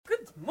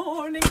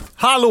morning.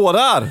 Hallå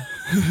där!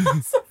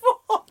 Alltså,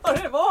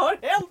 vad har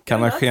hänt?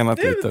 Kan ha skenat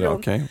lite då,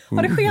 okej.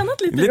 Har det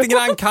skenat lite? Lite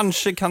grann,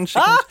 kanske.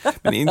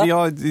 Men inte,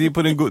 ja, det är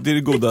på det är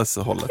det godas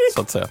hållet,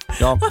 så att säga.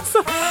 Ja. Alltså.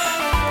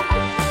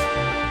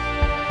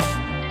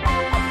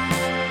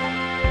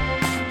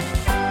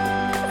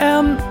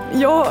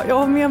 Jag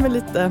har med mig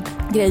lite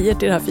grejer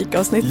till det här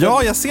fikaavsnittet.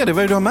 Ja, jag ser det.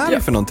 Vad är det du har med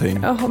dig för någonting?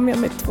 Jag har med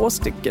mig 2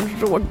 stycken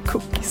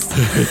rågcookies.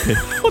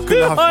 Och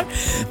du har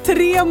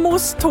 3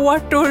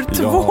 mosstårtor,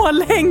 2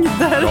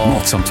 längder. Ja.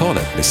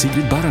 Matsamtalet med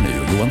Sigrid Barany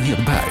och Johan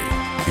Hedberg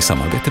i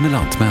samarbete med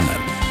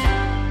Lantmännen.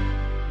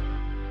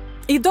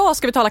 Idag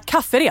ska vi tala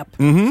kafferep.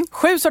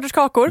 7 sorters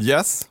kakor.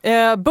 Yes.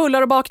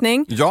 Bullar och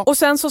bakning. Ja. Och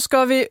sen så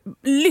ska vi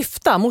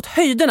lyfta mot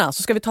höjderna.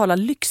 Så ska vi tala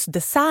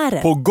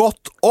lyxdesserter. På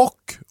gott och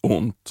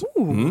ont.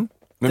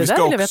 Men vi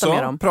ska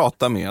också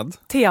prata med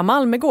Thea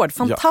Malmegård,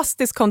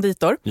 fantastisk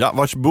konditor. Ja,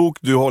 vars bok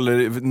du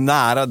håller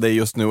nära dig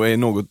just nu och är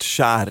något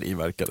kär i,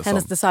 verkar det som.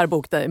 Hennes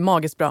dessertbok, det är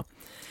magiskt bra.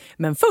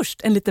 Men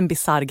först, en liten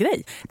bizarr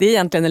grej. Det är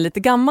egentligen en lite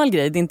gammal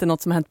grej. Det är inte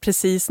något som har hänt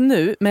precis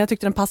nu, men jag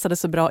tyckte den passade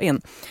så bra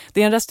in.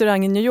 Det är en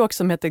restaurang i New York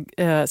som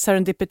heter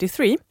Serendipity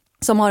 3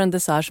 som har en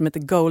dessert som heter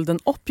Golden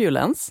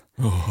Opulence.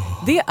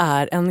 Det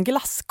är en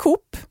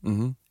glasskopp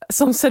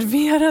som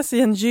serveras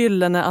i en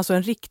gyllene, alltså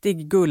en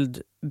riktig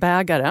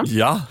guldbägare.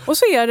 Ja. Och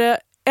så är det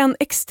en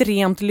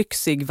extremt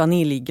lyxig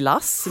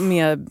vaniljglass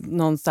med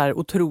någon så här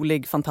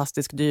otrolig,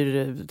 fantastisk,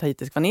 dyr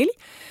tahitisk vanilj.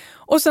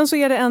 Och sen så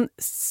är det en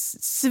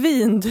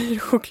svindyr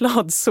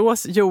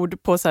chokladsås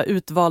gjord på så här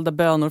utvalda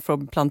bönor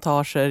från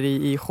plantager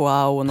i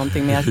Joao och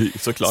någonting mer.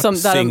 Såklart, som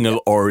single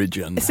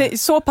origin.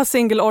 Så pass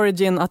single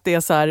origin att det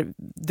är så här,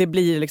 det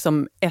blir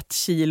liksom 1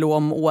 kilo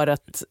om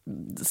året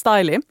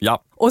stylig.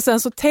 Ja. Och sen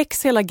så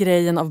täcks hela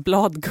grejen av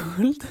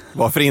bladguld.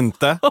 Varför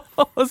inte?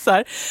 och, så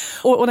här.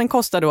 Och den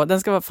kostar då, den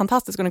ska vara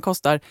fantastisk och den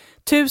kostar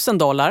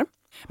 $1,000.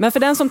 Men för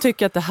den som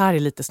tycker att det här är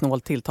lite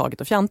snålt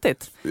tilltaget och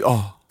fjantigt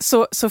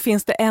så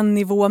finns det en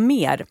nivå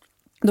mer.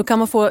 Då kan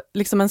man få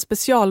liksom en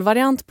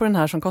specialvariant på den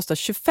här som kostar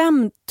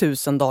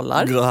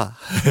 $25,000.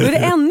 Då är det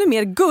ännu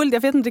mer guld.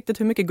 Jag vet inte riktigt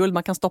hur mycket guld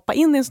man kan stoppa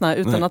in i en sån här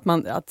utan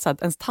att så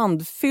att ens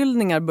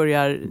tandfyllningar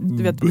börjar,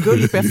 du vet,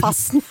 guld börjar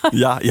fastna.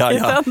 Ja.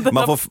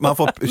 Man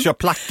får köra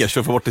plackers för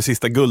att få bort det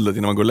sista guldet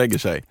innan man går och lägger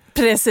sig.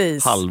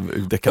 Precis.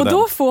 Halvdekadent. Och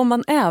då får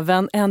man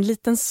även en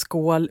liten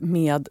skål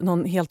med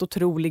någon helt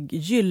otrolig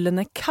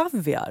gyllene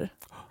kaviar.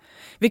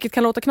 Vilket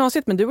kan låta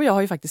knasigt, men du och jag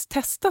har ju faktiskt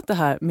testat det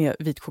här med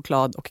vit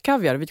choklad och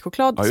kaviar. Vit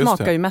choklad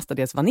smakar ju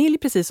mestadels vanilj,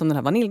 precis som den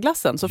här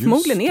vaniljglassen. Så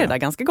förmodligen är det där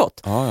ganska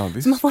gott.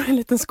 Så man får en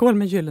liten skål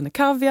med gyllene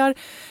kaviar,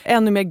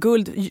 ännu mer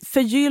guld,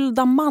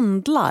 förgyllda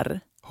mandlar.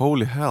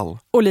 Holy hell.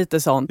 Och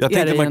lite sånt. Jag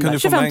tänkte man kunde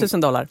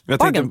 $25,000. Jag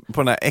tänkte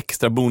på den här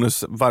extra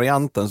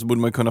bonusvarianten så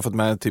borde man kunna fått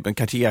med typ en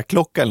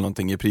Cartier-klocka eller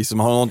någonting i pris som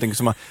har någonting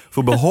som man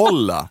får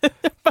behålla.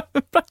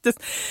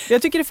 Praktiskt.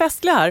 Jag tycker det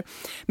festliga här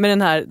med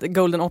den här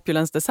Golden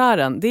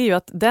Opulence-desserten, det är ju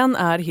att den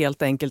är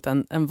helt enkelt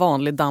en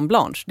vanlig dame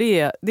blanche. Det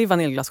är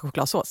vaniljglass och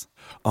chokladsås.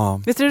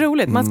 Visst är det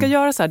roligt? Man ska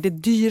göra så här, det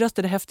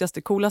dyraste, det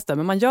häftigaste, coolaste,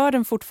 men man gör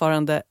den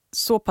fortfarande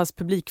så pass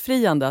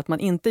publikfriande att man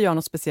inte gör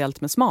något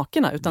speciellt med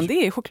smakerna, utan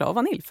det är choklad och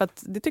vanilj, för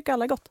att det tycker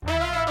alla är gott.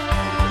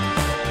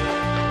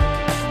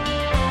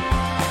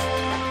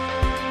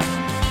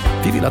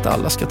 Vi vill att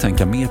alla ska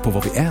tänka mer på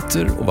vad vi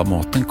äter och var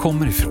maten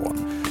kommer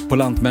ifrån. På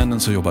Lantmännen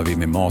så jobbar vi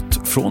med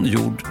mat från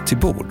jord till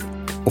bord.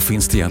 Och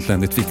finns det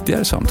egentligen ett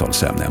viktigare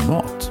samtalsämne än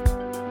mat?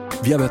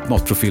 Vi har bett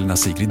matprofilerna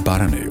Sigrid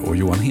Barany och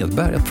Johan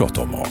Hedberg att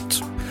prata om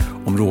mat.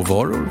 Om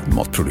råvaror,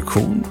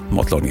 matproduktion,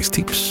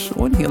 matlagningstips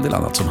och en hel del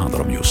annat som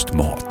handlar om just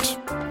mat.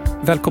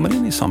 Välkommen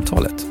in i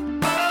samtalet.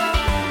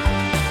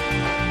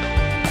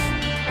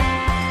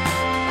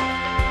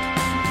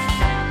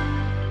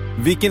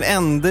 Vilken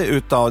ände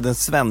utav den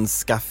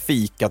svenska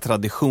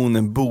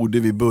fika-traditionen borde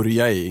vi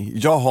börja i?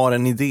 Jag har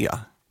en idé.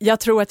 Jag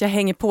tror att jag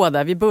hänger på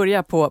där. Vi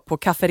börjar på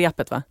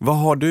kafferepet, va? Vad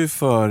har du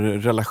för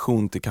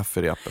relation till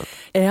kafferepet?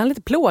 Jag har en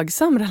lite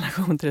plågsam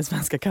relation till det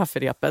svenska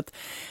kafferepet.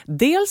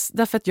 Dels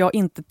därför att jag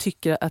inte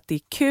tycker att det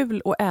är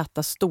kul att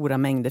äta stora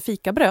mängder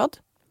fikabröd.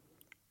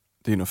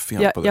 Det är nog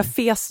fel på dig. Jag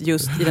fes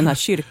just i den här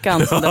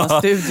kyrkan som denna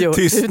studio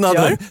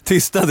utgör.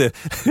 Tystnade.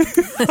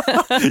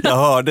 Jag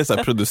hörde så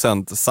här,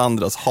 producent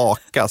Sandras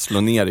haka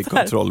slå ner i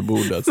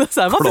kontrollbordet.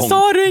 Så här, varför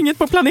sa du inget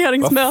på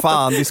planeringsmötet? Vad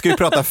fan, vi ska ju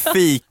prata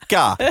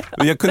fika.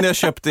 Jag kunde ha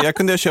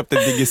köpt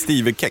ett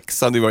digestive-kex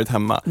så hade vi varit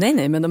hemma.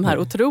 Nej, men de här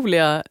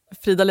otroliga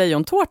Frida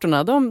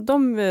Lejon-tårtorna,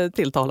 de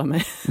tilltalar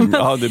mig.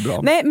 Ja, det är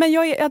bra. Nej, men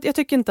jag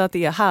tycker inte att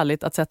det är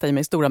härligt att sätta i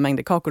mig stora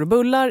mängder kakor och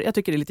bullar. Jag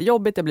tycker det är lite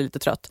jobbigt, jag blir lite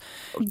trött.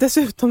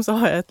 Dessutom så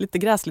har jag ett lite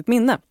gräsligt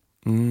minne.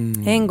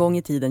 En gång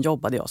i tiden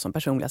jobbade jag som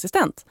personlig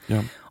assistent.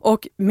 Ja.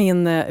 Och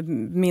min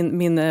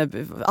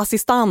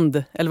assistent,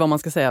 eller vad man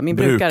ska säga, min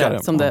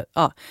brukare som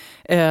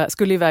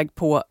skulle iväg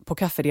på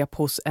kafferep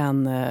hos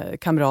en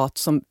kamrat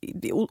som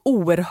är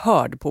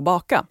oerhörd på att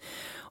baka.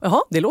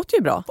 Jaha, det låter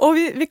ju bra. Och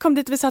vi kom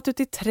dit, vi satt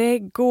ute i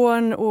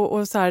trädgården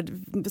och så här,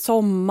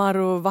 sommar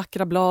och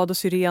vackra blad och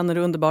syrener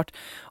och underbart.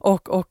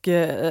 Och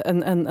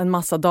en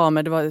massa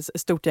damer, det var ett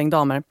stort gäng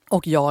damer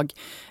och jag.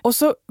 Och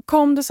så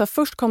kom det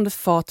först kom det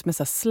fat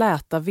med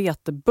släta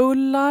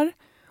vetebullar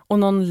och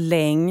någon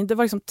längd. Det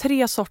var liksom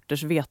 3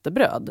 sorters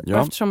vetebröd. Ja.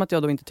 Och eftersom att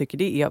jag då inte tycker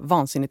det är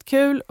vansinnigt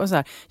kul. Och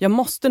jag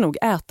måste nog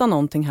äta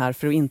någonting här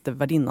för att inte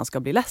värdinnan ska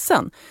bli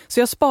ledsen. Så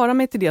jag sparar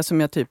mig till det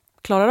som jag typ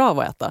klarar av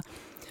att äta.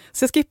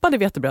 Så jag skippade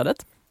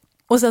vetebrödet.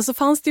 Och sen så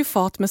fanns det ju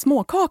fat med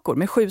småkakor,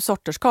 med 7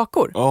 sorters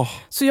kakor.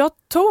 Så jag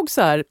tog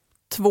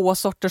 2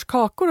 sorters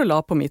kakor och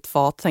la på mitt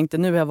fat. Tänkte,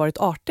 nu har jag varit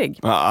artig.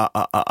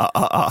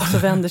 Och så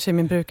vänder sig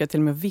min brukare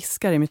till mig och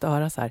viskar i mitt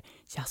öra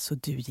ja, så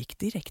du gick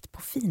direkt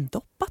på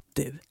findoppat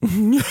du.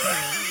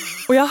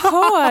 Och jag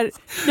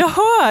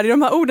hör i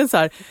de här orden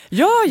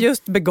jag har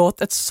just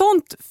begått ett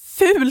sånt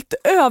fult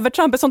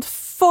övertramp, ett sånt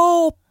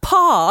faux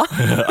pas.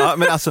 Ja,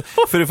 men alltså,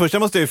 för det första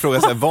måste jag ju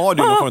fråga var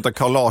det någon form av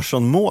Carl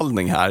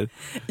Larsson-målning här?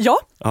 Ja,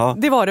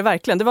 det var det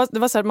verkligen. Det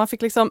var man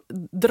fick liksom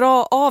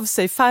dra av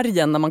sig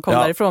färgen när man kom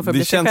därifrån för att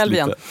bli sig själv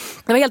igen.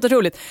 Det var helt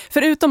otroligt.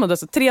 Förutom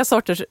att 3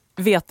 sorters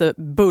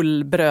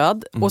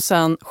vetebullbröd och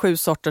sen 7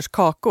 sorters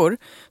kakor,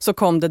 så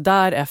kom det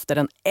därefter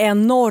en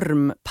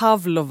enorm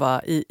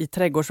pavlova i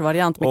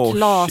trädgårdsvariant med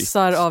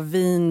klasar av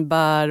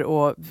vinbär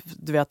och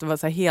du vet, det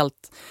var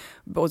helt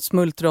och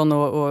smultron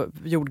och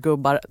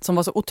jordgubbar som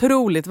var så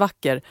otroligt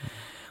vacker.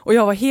 Och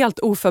jag var helt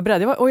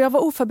oförberedd. Jag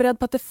var oförberedd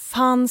på att det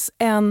fanns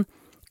en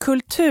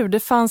kultur, det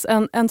fanns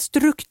en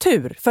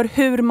struktur för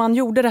hur man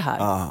gjorde det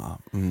här.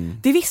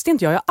 Det visste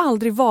inte jag. Jag har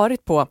aldrig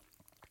varit på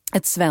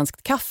ett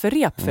svenskt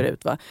kafferep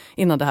förut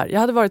innan det här. Jag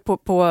hade varit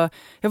på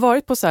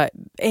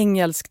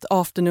engelskt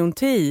afternoon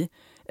tea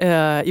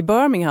i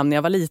Birmingham när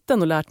jag var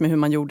liten och lärt mig hur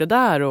man gjorde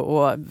där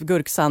och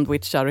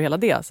gurksandwichar och hela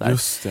det.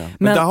 Just det.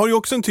 Men där har ju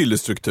också en tydlig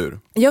struktur.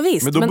 Ja,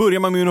 visst. Men då börjar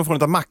man med någon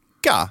form av macka.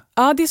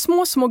 Ja, det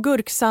är små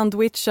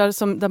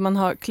gurksandwichar där man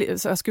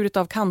har skurit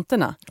av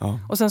kanterna. Ja.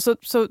 Och sen så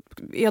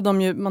är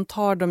de ju, man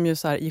tar dem ju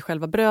i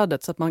själva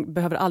brödet så att man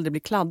behöver aldrig bli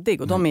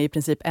kladdig. Och de är i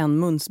princip en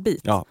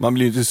munsbit. Ja, man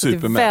blir ju inte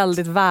supermätt. Det är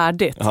väldigt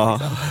värdigt. Ja.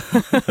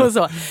 Liksom. Och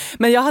så.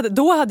 Men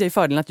då hade jag ju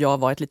fördelen att jag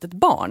var ett litet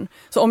barn.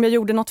 Så om jag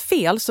gjorde något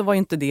fel så var ju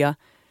inte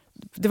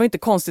det var inte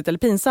konstigt eller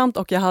pinsamt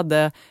och jag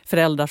hade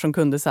föräldrar som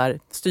kunde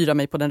styra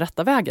mig på den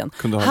rätta vägen.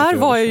 Här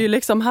var jag ju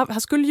liksom, här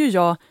skulle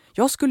ju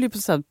jag skulle ju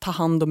ta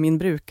hand om min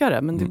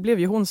brukare, men det blev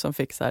ju hon som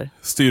fick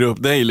styra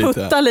upp dig lite.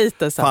 Putta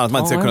lite. Fan att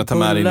man inte ska kunna ta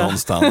med dig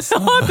någonstans.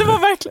 Ja, det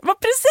var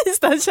precis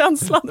den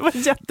känslan. Det var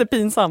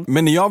jättepinsamt.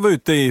 Men när jag var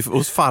ute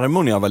hos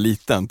farmor när jag var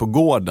liten på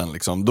gården,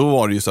 liksom, då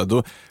var det ju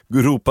då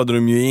ropade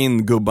de ju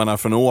in gubbarna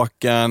från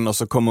åkern och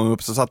så kom de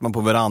upp, så satt man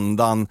på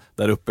verandan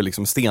där uppe,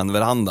 liksom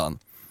stenverandan.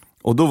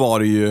 Och då var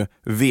det ju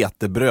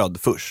vetebröd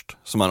först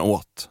som man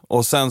åt.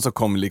 Och sen så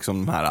kom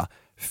liksom de här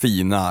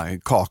fina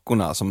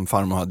kakorna som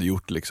farmor hade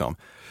gjort liksom.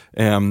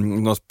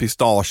 Något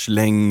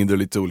pistagelängd och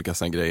lite olika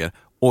sådana grejer.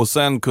 Och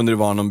sen kunde det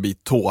vara någon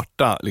bit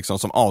tårta liksom,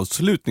 som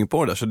avslutning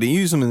på det där. Så det är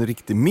ju som en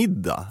riktig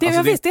middag. Det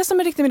är som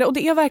en riktig middag. Och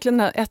det är verkligen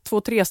den här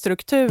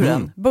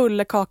 1-2-3-strukturen.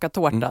 Bulle, kaka,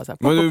 tårta.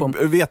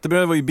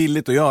 Vetebröd var ju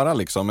billigt att göra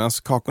liksom. Men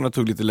kakorna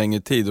tog lite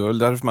längre tid. Och det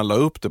var därför man la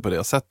upp det på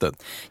det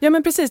sättet. Ja,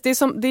 men precis. Det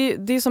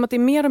är som att det är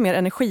mer och mer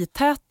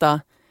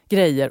energitäta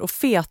grejer och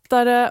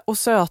fetare och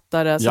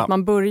sötare så att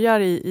man börjar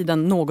i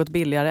den något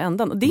billigare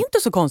ändan. Och det är inte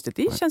så konstigt,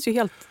 det känns ju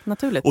helt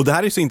naturligt. Och det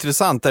här är så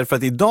intressant därför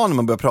att idag när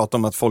man börjar prata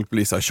om att folk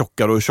blir så här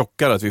tjockare och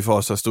tjockare, att vi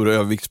får så här stora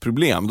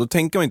överviktsproblem, då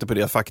tänker man inte på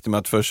det faktum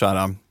att för så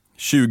här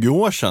 20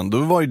 år sedan, då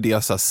var ju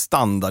det så här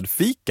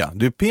standardfika.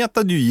 Du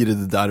petade ju i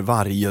det där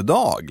varje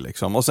dag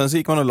liksom. Och sen så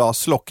gick man och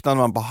slocknade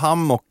man på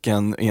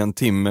hammocken i en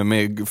timme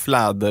med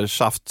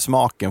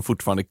flädersaftsmaken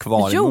fortfarande kvar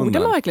i munnen. Gjorde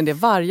man verkligen det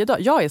varje dag?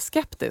 Jag är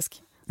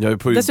skeptisk. Ja,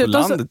 på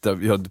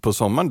landet, på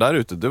sommaren där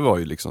ute, det var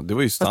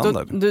ju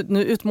standard.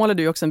 Nu utmålade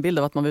du ju också en bild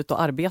av att man var ute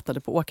och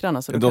arbetade på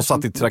åkrarna. Så de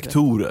satt i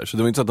traktorer, så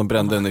det var inte så att de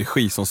brände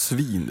energi som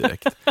svin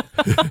direkt.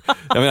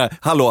 Jag menar,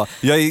 hallå,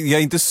 jag är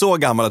inte så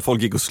gammal att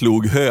folk gick och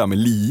slog hö med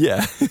lie.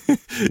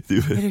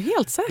 Är du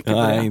helt säker på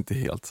det? Nej, inte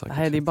helt säker.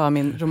 Nej, det är bara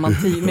min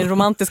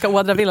romantiska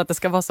ådra vill att det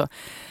ska vara så.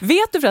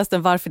 Vet du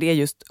förresten varför det är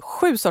just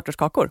 7 sorters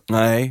kakor?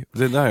 Nej,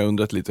 det där har jag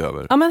undrat lite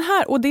över. Ja, men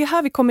det är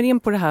här vi kommer in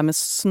på det här med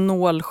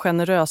snål,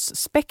 generös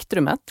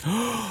spektrumet.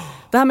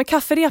 Det här med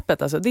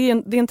kafferepet, alltså, det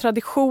är en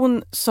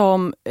tradition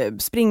som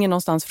springer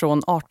någonstans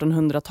från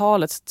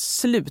 1800-talets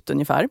slut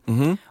ungefär.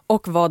 Mm-hmm.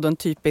 Och var då en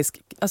typisk,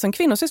 alltså en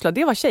kvinnosyssla,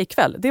 det var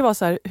tjejkväll. Det var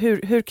så här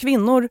hur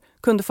kvinnor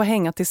kunde få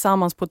hänga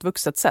tillsammans på ett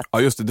vuxet sätt.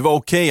 Ja, just det var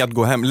okej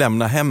att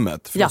lämna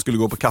hemmet för att skulle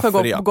gå på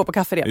kafferep. Gå på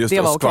kafferep. Just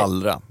det var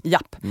skvallra. Okay.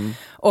 Japp. Mm.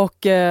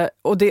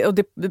 Och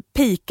det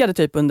pikade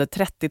typ under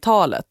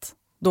 30-talet.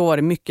 Då var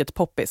det mycket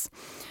poppis.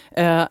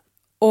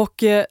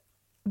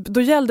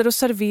 Då gällde det att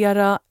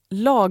servera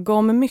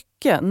lagom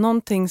mycket.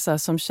 Någonting så här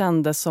som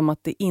kändes som att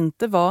det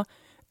inte var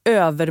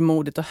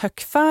övermodigt och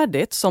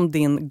högfärdigt som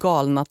din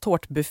galna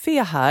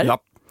tårtbuffé här. Ja.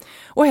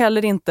 Och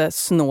heller inte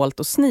snålt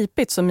och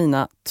snipigt som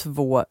mina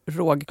 2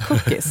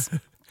 rågcookies.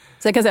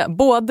 Så jag kan säga,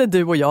 både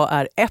du och jag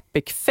är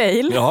epic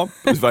fail. Ja,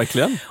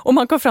 verkligen. Och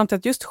man kom fram till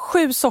att just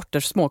 7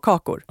 sorters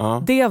småkakor,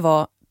 det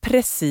var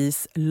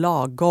precis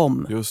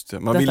lagom. Just det,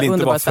 man vill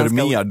inte vara för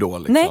mer då.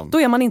 Liksom. Nej,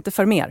 då är man inte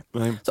för mer.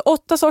 Nej. Så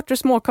 8 sorters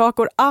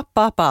småkakor,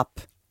 app.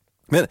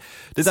 Men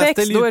det där 6,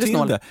 ställer då ju är det till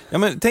snål. det. Ja,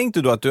 men tänk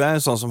du då att du är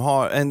en sån som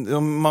har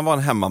om man var en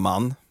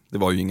hemmaman. Det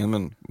var ju ingen,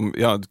 men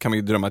jag kan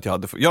ju drömma att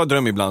jag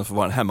drömmer ibland för att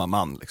vara en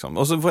hemmaman liksom.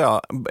 Och så får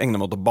jag ägna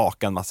mig åt att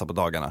baka en massa på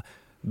dagarna.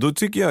 Då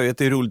tycker jag ju att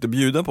det är roligt att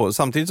bjuda på.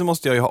 Samtidigt så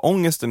måste jag ju ha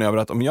ångesten över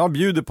att om jag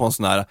bjuder på en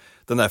sån här,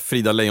 den där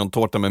Frida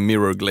Lejon-tårta med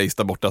mirror glaze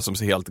där borta som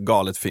ser helt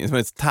galet fin, som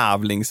är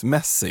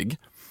tävlingsmässig.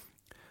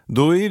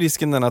 Då är ju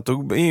risken den att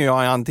då är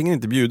jag antingen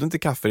inte bjuden till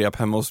kafferep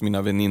hemma hos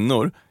mina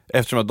väninnor,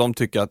 eftersom att de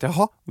tycker att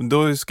jaha,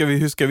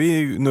 hur ska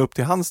vi nå upp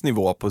till hans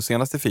nivå på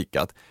senaste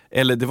fikat?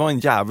 Eller det var en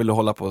jävel att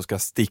hålla på och ska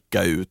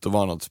sticka ut och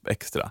vara något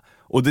extra.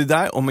 Och det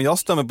där, om jag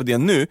stämmer på det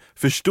nu,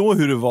 förstå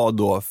hur det var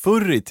då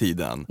förr i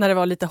tiden. När det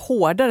var lite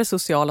hårdare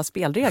sociala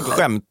spelregler.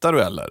 Skämtar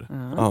du eller?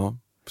 Ja.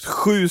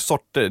 7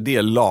 sorter, det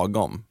är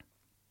lagom.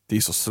 Det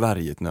är så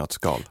Sverige i ett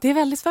nötskal. Det är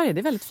väldigt Sverige,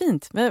 det är väldigt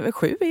fint. Men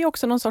 7 är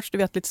också någon sorts, du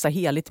vet, lite så här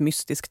heligt,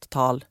 mystiskt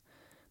tal.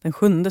 Den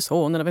 7:e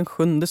sonen av en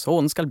 7:e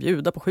son ska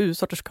bjuda på 7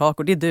 sorters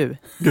kakor, det är du.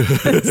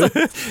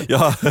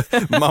 Ja,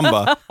 man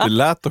bara, det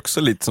lät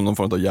också lite som någon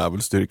form av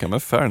djävulstyrka,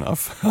 men fair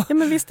enough. Ja,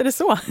 men visst är det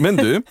så. Men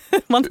du,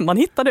 man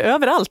hittar det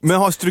överallt.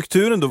 men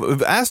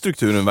är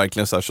strukturen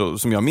verkligen så här så,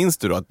 som jag minns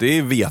det då, att det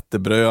är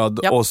vetebröd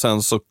och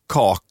sen så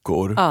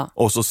kakor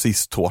och så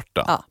sist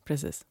tårta. Ja,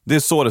 precis. Det är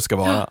så det ska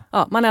vara.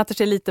 Ja, man äter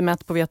sig lite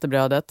mätt på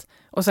vetebrödet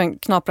och sen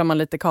knaprar man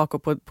lite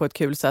kakor på ett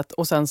kul sätt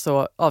och sen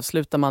så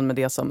avslutar man med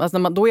det som, alltså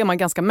då är man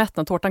ganska mätt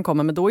när tårtan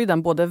kommer, men då är ju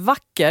den både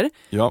vacker,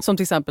 som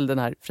till exempel den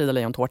här Frida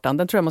Lejon-tårtan,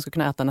 den tror jag man ska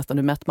kunna äta nästan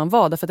hur mätt man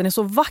var, därför att den är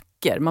så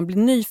vacker, man blir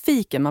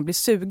nyfiken, man blir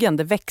sugen,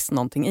 det väcks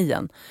någonting i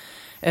en.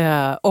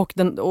 Och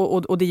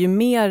det är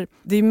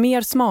ju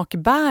mer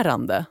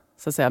smakbärande,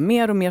 så att säga,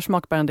 mer och mer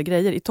smakbärande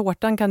grejer. I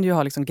tårtan kan du ju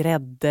ha liksom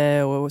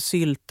grädde och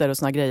sylter och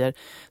såna grejer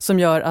som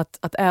gör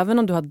att även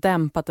om du har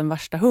dämpat den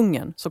värsta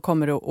hungern så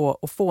kommer du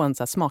att få en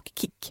så här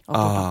smakkick av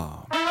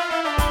tårtan.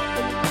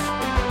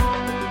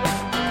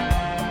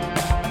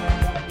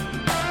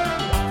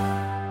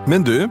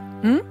 Men du,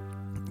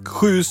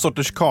 7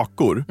 sorters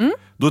kakor,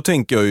 då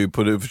tänker jag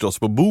ju förstås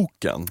på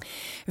boken.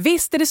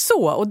 Visst är det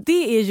så, och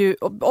det är ju,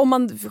 om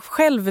man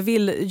själv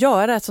vill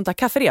göra ett sånt här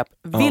kafferep,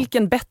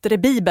 vilken bättre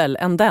bibel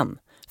än den?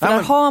 För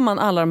där har man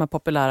alla de här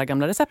populära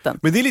gamla recepten.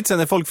 Men det är lite så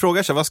när folk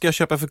frågar sig, vad ska jag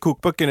köpa för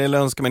kokböcker eller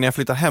önskar mig när jag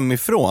flyttar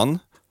hemifrån?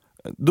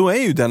 Då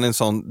är ju den en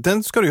sån,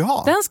 den ska du ju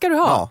ha. Den ska du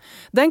ha. Ja.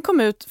 Den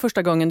kom ut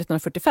första gången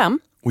 1945.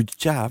 Oj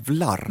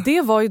jävlar.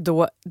 Det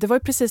var ju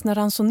precis när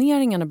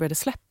ransoneringarna började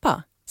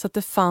släppa. Så att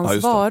det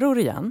fanns varor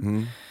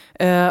igen.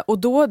 Och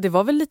då, det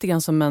var väl lite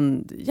grann som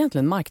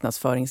egentligen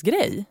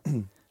marknadsföringsgrej.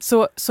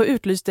 Så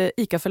utlyste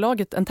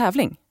ICA-förlaget en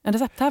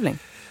recepttävling.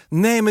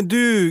 Nej men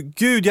du,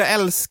 gud jag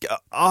älskar...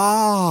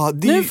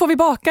 Nu får vi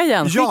baka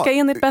igen, skicka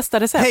in ert bästa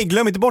recept. Hej,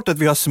 glöm inte bort att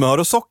vi har smör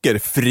och socker,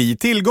 fri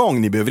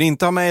tillgång. Ni behöver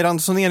inte ha med i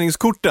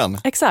ransoneringskorten.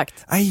 Exakt.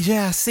 Aj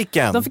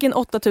jäsiken. De fick in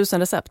 8000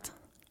 recept.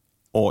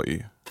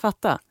 Oj.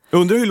 Fatta.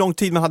 Jag undrar hur lång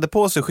tid man hade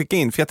på sig att skicka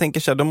in. För jag tänker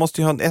så här, de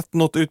måste ju ha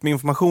nått ut med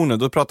informationen.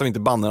 Då pratar vi inte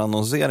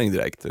bannerannonsering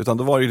direkt. Utan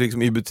då var det ju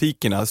liksom i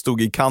butikerna,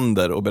 stod i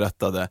kander och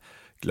berättade: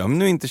 glöm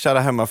nu inte, kära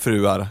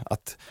hemmafruar,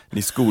 att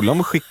ni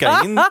skolom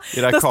skickar in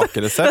era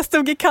kakerecept. Det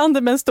stod i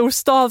kander med en stor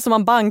stav som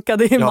man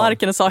bankade i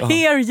marken och sa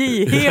hear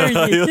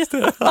ye.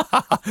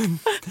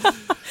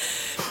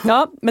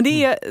 Ja, men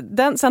det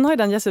är sen har ju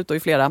den getts ut då i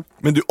flera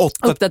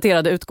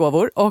uppdaterade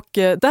utgåvor. Och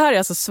det här är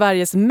alltså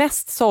Sveriges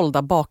mest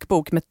sålda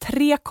bakbok med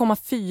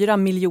 3,4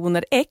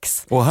 miljoner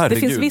ex. Det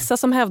finns vissa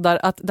som hävdar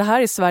att det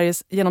här är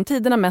Sveriges genom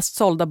tiderna mest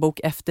sålda bok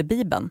efter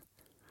Bibeln.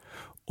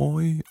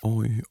 Oj.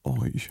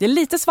 Det är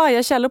lite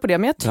svaja källor på det,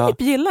 men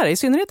jag gillar det. I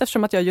synnerhet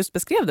eftersom att jag just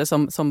beskrev det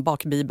som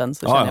bakbibeln,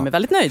 så känner jag mig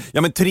väldigt nöjd.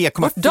 Ja, men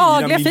 3,4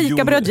 dagliga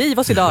fikabröd, giv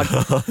oss idag.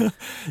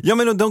 Ja,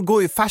 men de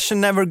går ju,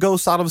 fashion never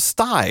goes out of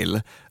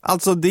style.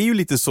 Alltså det är ju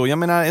lite så, jag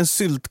menar en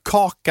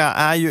syltkaka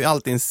är ju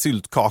alltid en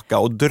syltkaka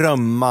och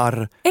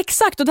drömmar.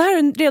 Exakt, och det här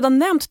är redan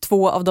nämnt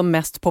 2 av de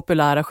mest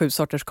populära 7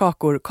 sorters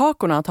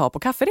kakorna att ha på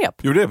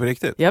kafferep. Gjorde det på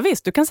riktigt? Ja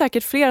visst, du kan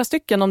säkert flera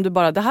stycken om du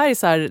bara, det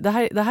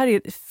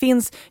här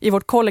finns i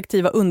vårt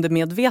kollektiva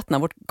undermedvetna,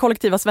 vårt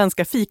kollektiva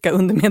svenska fika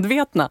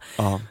undermedvetna.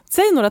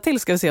 Säg några till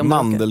ska vi se om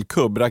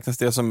mandelkubb, räknas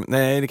det som,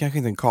 nej det kanske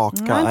inte är en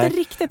kaka. Nej, inte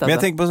riktigt alltså. Men jag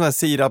tänker på såna här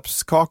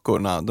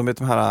sirapskakorna, de vet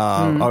de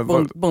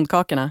här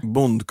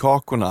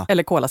bondkakorna.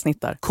 Eller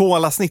kolasnittar.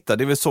 Kolasnittar,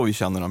 det är väl så vi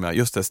känner dem, ja.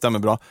 Just det, stämmer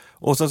bra.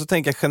 Och sen så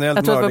tänker jag generellt...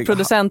 Jag tror att vår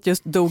producent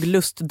just dog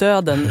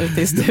lustdöden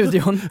ute i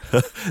studion.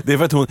 Det är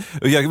för att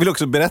jag vill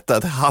också berätta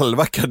att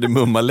halva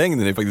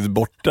kardemummalängden är faktiskt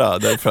borta.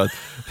 Därför att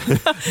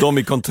de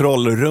i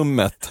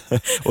kontrollrummet.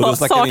 Och då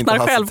saknar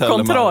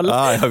självkontroll.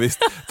 Ja, visst.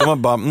 De var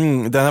bara,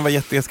 den här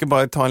var jag ska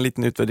bara ta en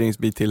liten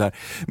utvärderingsbit till här.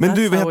 Men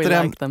du, vad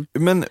heter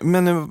det?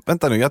 Men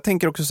vänta nu, jag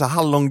tänker också så här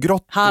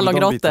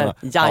hallongrottor,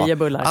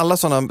 jajebullar. Alla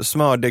sådana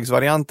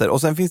smördegsvarianter.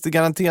 Och sen finns det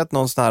garanterat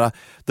någon sån här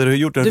där du har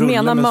gjort en rulle. Du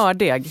menar med...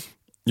 mördeg?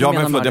 Ja,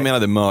 men förlåt, jag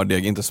menade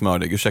mördeg, inte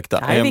smördeg, ursäkta.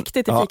 Det här är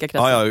viktigt i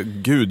fikakretsen. Ja,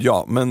 gud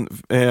ja. Men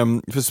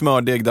för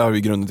smördeg, där har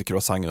vi grunden till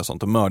croissanter och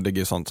sånt. Och mördeg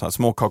är sånt, så här,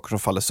 små kakor som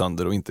faller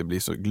sönder och inte blir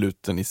så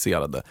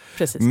gluteniserade.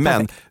 Precis,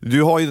 men perfekt.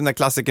 du har ju den här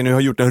klassiken, du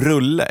har gjort en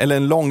rulle, eller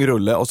en lång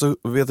rulle, och så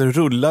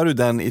rullar du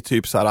den i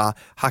typ så här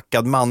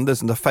hackad mandel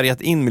som du har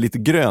färgat in med lite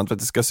grönt för att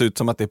det ska se ut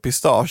som att det är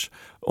pistage.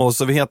 Och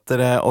så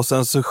och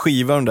sen så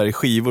skivar de där i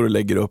skivor och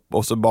lägger upp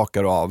och så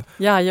bakar du av.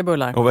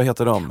 Jajebullar. Och vad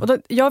heter de? Och då,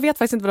 jag vet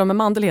faktiskt inte vad de med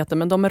mandel heter,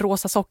 men de med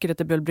rosa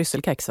sockret är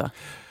brysselkex, va?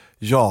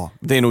 Ja,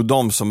 det är nog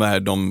de som är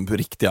de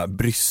riktiga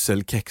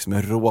brysselkex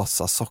med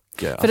rosa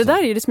socker. För det där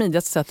är ju det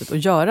smidigaste sättet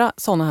att göra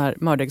såna här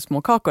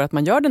mördegssmåkakor, att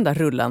man gör den där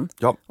rullen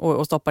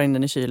och stoppar in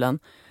den i kylen.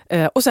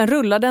 Och sen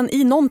rullar den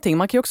i någonting.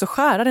 Man kan ju också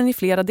skära den i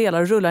flera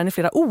delar och rulla den i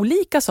flera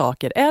olika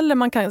saker. Eller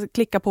man kan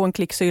klicka på en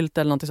klicksylt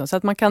eller någonting sånt. Så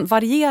att man kan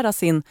variera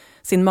sin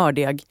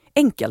mördeg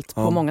enkelt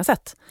på många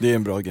sätt. Det är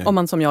en bra grej. Om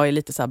man som jag är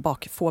lite så här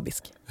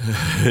bakfobisk.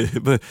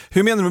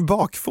 Hur menar du med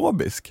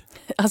bakfobisk?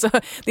 Alltså,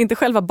 det är inte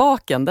själva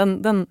baken.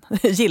 Den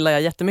gillar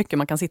jag jättemycket.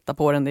 Man kan sitta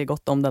på den, det är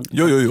gott om den.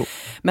 Jo.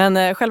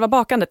 Men själva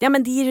bakandet, ja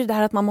men det är ju det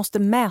här att man måste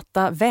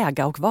mäta,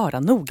 väga och vara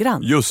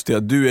noggrann. Just det,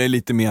 du är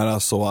lite mera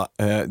så,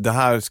 det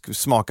här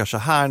smakar så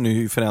här,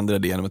 nu förändrar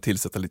det genom att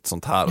tillsätta lite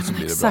sånt här och så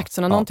blir det bra. Exakt,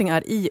 så när någonting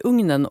är i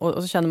ugnen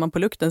och så känner man på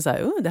lukten så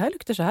här, det här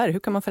luktar så här, hur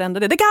kan man förändra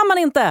det? Det kan man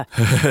inte!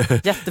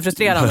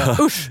 Jättefrustrerande,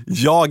 usch!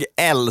 Jag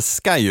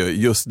älskar ju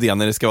just det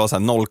när det ska vara så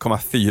här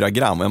 0,4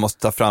 gram och jag måste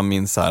ta fram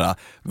min så här,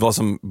 vad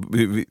som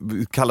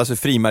kallas för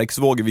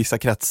frimärksvåg i vissa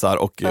kretsar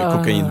och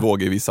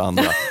kokainvåg i vissa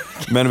andra.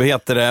 Men vad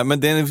heter det? Men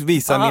den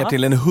visar ner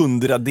till en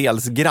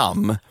 100-dels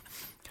gram.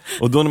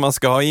 Och då när man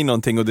ska ha in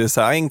någonting och det är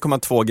så här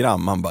 1,2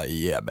 gram, man bara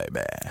yeah baby.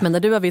 Men när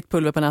du har vitt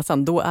pulver på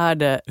näsan, då är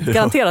det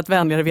garanterat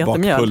vänligare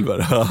vetemjöl.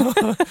 Bakpulver.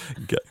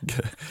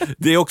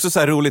 Det är också så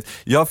här roligt.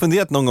 Jag har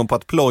funderat någon gång på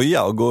att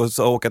ploja och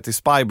åka till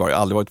Spybar. Jag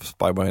har aldrig varit på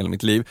Spybar hela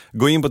mitt liv.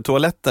 Gå in på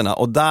toaletterna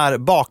och där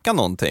baka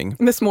någonting.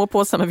 Med små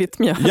påsar med vitt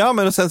mjöl. Ja,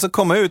 men och sen så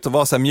komma ut och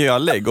vara så här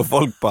mjölig och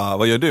folk bara,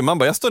 vad gör du? Man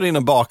bara, jag står in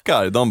och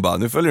bakar. De bara,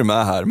 nu följer du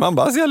med här. Man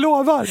bara, alltså jag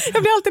lovar.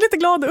 Jag blir alltid lite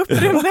glad och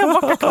upprymd när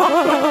jag bakar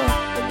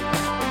kakor.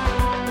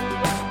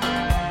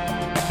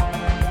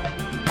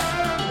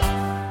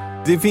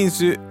 Det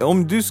finns ju,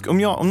 om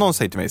någon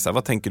säger till mig så här,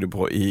 vad tänker du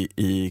på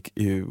i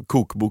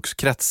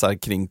kokbokskretsar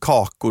kring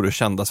kakor och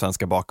kända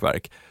svenska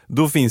bakverk?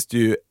 Då finns det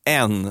ju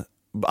en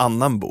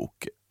annan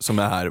bok som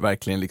är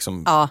verkligen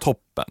liksom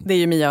toppen. Det är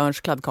ju Mia Örns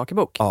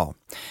kladdkakebok. Ja.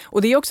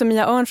 Och det är också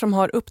Mia Örn som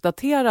har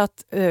uppdaterat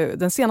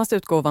den senaste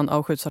utgåvan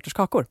av 7 sorters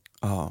kakor.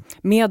 Ja.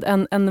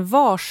 Med en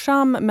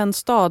varsam men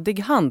stadig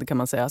hand kan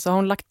man säga. Så har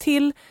hon lagt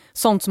till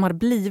sånt som har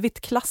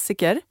blivit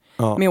klassiker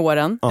med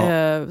åren.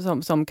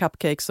 Som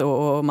cupcakes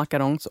och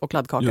macarons och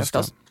kladdkakor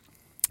förstås.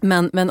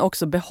 Men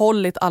också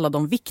behållit alla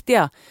de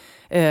viktiga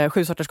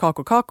 7 sorters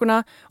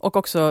kakorna och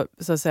också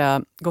så att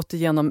säga gått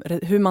igenom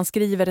hur man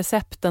skriver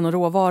recepten och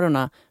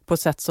råvarorna på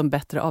ett sätt som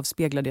bättre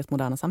avspeglar det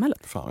moderna samhället.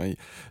 Fan,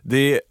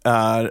 det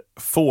är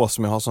få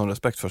som jag har sån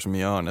respekt för som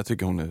Mia Örn. Jag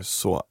tycker hon är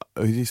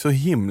så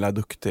himla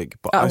duktig.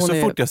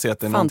 Så fort jag ser att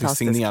det är någonting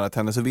signerat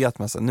henne så vet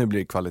man att nu blir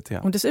det kvalitet.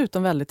 Hon är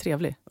dessutom väldigt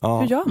trevlig.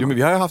 Ja. Hur gör man? Jo, men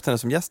vi har ju haft henne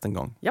som gäst en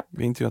gång. Japp.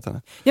 Vi har intervjuat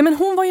henne. Ja, men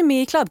hon var ju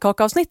med i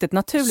kladdkaka-avsnittet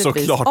naturligtvis.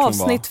 Såklart hon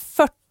avsnitt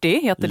 40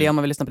 heter det om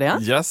man vill lyssna på det.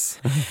 Yes.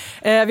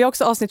 Vi har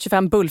också avsnitt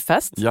 25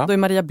 bullfest. Ja. Då är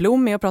Maria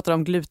Blom med och pratar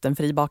om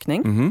glutenfri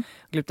bakning.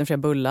 Glutenfria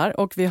bullar.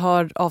 Och vi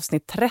har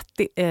avsnitt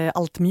 30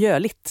 allt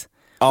mjöligt.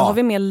 Då har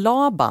vi med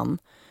Laban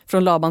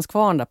från Labans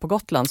kvarn där på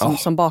Gotland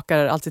som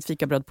bakar allt sitt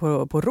fikabröd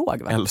på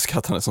råg. Va? Jag älskar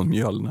att han är sån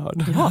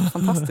mjölnörd. Ja,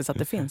 fantastiskt att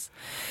det finns.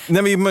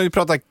 När vi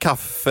pratar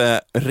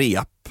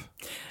kafferep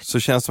så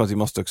känns det som att vi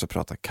måste också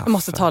prata kaffe. Vi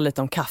måste ta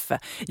lite om kaffe.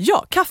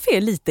 Ja, kaffe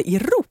är lite i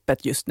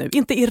ropet just nu.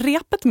 Inte i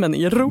repet, men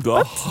i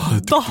ropet.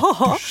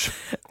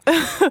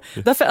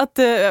 Därför att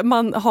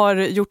man har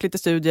gjort lite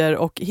studier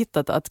och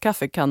hittat att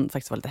kaffe kan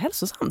faktiskt vara lite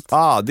hälsosamt.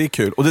 Det är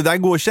kul. Och det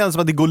där känns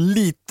som att det går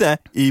lite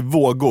i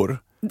vågor.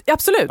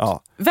 Absolut.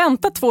 Ja.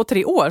 Vänta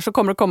 2-3 år så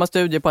kommer det komma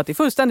studier på att det är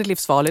fullständigt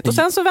livsfarligt. Och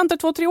sen så väntar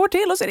 2-3 år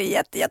till och så är det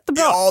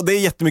jättebra. Ja, det är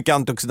jättemycket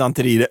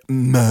antioxidanter i det.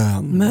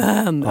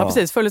 Men. Ja,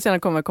 precis. Förr eller senare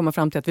kommer vi komma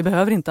fram till att vi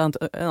behöver inte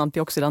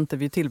antioxidanter.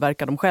 Vi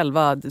tillverkar dem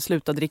själva.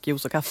 Sluta dricka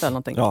juice och kaffe eller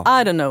någonting.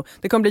 Ja. I don't know.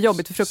 Det kommer bli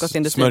jobbigt för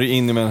frukostindustrin. Smörj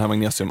in med den här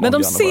magnesiumoljan.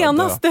 Men de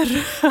senaste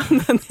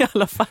rönen i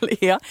alla fall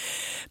är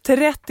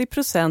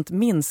 30%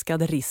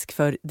 minskad risk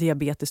för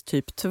diabetes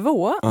typ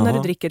 2 när du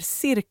dricker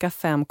cirka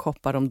 5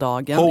 koppar om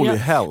dagen. Holy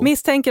hell.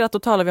 Misstänker att då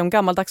talar vi om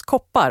gammaldags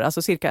koppar,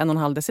 alltså cirka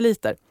 1,5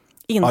 deciliter.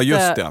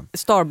 Inte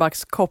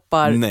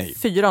Starbucks-koppar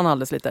 4,5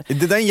 deciliter.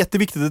 Det där är en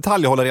jätteviktig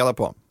detalj att hålla reda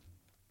på.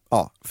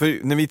 Ja, för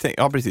när vi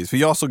precis. För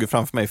jag såg ju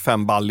framför mig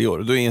 5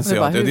 baljor. Då inser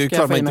jag att det är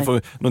klart man inte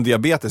får någon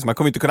diabetes. Man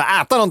kommer inte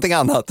kunna äta någonting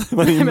annat.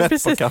 Man är ju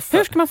mätt på kaffe.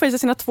 Hur ska man få i sig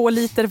sina 2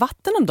 liter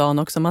vatten om dagen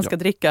också? Man ska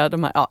dricka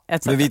de här,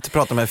 Men vi pratar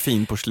om de här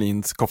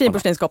finporslinskopparna.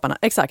 Finporslinskopparna,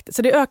 exakt.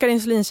 Så det ökar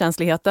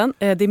insulinkänsligheten.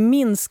 Det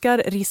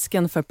minskar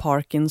risken för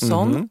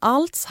Parkinson,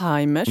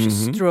 Alzheimers,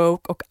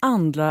 stroke och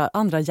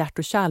andra hjärt-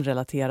 och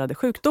kärlrelaterade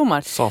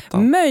sjukdomar.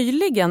 Satan.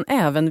 Möjligen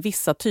även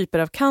vissa typer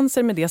av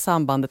cancer med det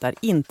sambandet är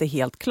inte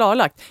helt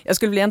klarlagt. Jag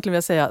skulle egentligen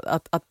vilja säga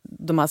att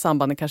de här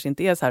sambanden kanske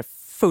inte är så här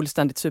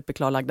fullständigt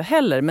superklarlagda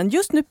heller. Men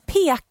just nu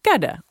pekar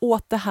det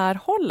åt det här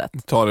hållet.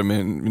 Ta det med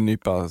en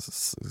nypa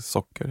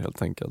socker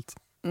helt enkelt.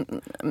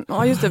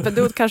 Ja just det, för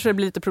då kanske det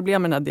blir lite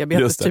problem med den här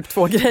diabetes typ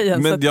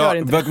 2-grejen.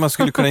 Men vad man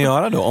skulle kunna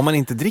göra då, om man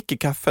inte dricker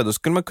kaffe, då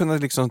skulle man kunna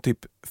liksom typ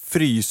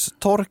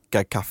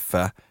frystorka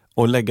kaffe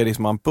och lägga det i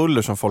som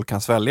ampuller som folk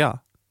kan svälja.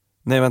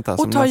 Nej, vänta,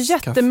 och ta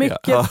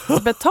jättemycket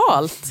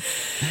betalt.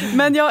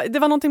 Men det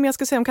var någonting mer jag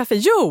skulle säga om kaffe.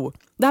 Jo,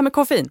 det här med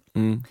koffein.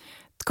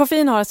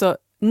 Koffein har alltså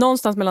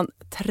någonstans mellan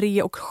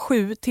 3 och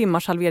 7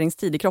 timmars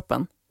halveringstid i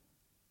kroppen.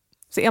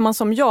 Så är man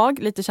som jag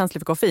lite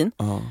känslig för koffein,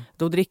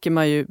 då dricker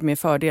man ju med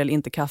fördel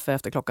inte kaffe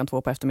efter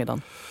 2:00 på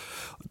eftermiddagen.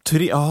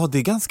 Ja, det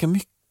är ganska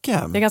mycket.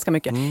 Det är ganska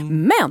mycket.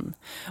 Men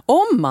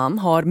om man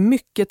har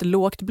mycket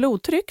lågt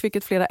blodtryck,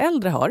 vilket flera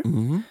äldre har,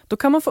 då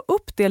kan man få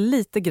upp det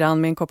lite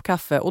grann med en kopp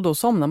kaffe och då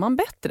somnar man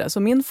bättre. Så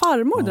min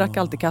farmor drack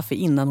alltid kaffe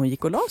innan hon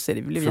gick och la sig.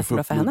 Det blev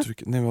jättebra för henne.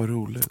 Nej, vad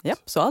roligt. Ja,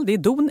 så det är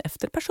don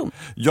efter person.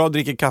 Jag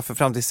dricker kaffe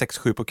fram till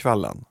 6-7 på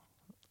kvällen.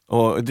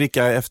 Och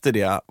dricker jag efter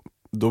det,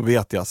 då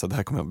vet jag att det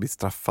här kommer jag bli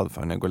straffad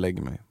för när jag går och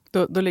lägger mig.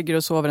 Då ligger du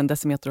och sover en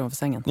decimeter ovanför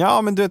sängen.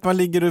 Ja, men du vet, man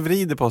ligger och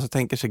vrider på sig och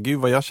tänker sig, gud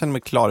vad jag känner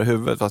mig klar i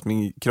huvudet fast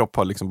min kropp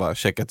har liksom bara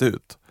checkat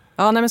ut.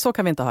 Ja, nej men så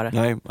kan vi inte ha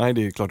det. Nej,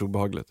 det är ju klart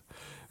obehagligt.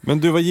 Men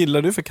du, vad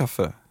gillar du för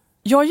kaffe?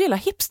 Jag gillar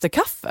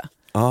hipsterkaffe.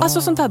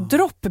 Alltså sånt här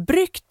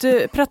droppbryggt,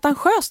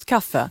 pretentiöst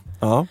kaffe.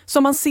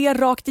 Som man ser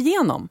rakt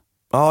igenom.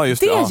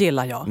 Just det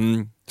gillar jag.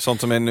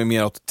 Sånt som är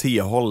mer åt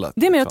tehållet.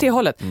 Det är mer åt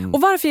tehållet.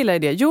 Och varför gillar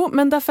jag det? Jo,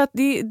 men därför att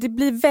det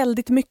blir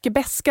väldigt mycket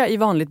beska i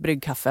vanligt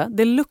bryggkaffe.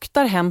 Det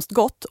luktar hemskt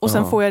gott och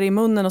sen får jag det i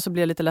munnen och så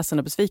blir jag lite ledsen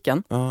och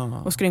besviken.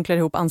 Och skrynklar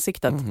ihop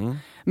ansiktet.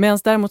 Medan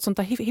däremot sånt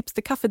här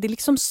hipsterkaffe, det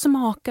liksom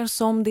smakar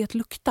som det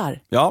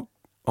luktar. Ja,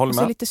 håller med.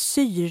 Och så lite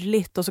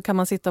syrligt och så kan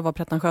man sitta och vara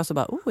pretentiös och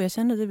bara, jag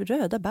känner det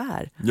röda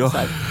bär. Ja. Så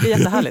här, det är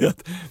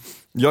jättehärligt.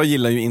 Jag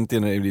gillar ju inte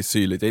när det blir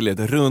syrligt. Jag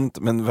gillar ett runt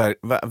men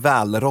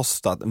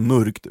välrostat,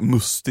 mörkt,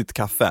 mustigt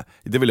kaffe.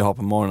 Det vill jag ha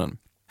på morgonen.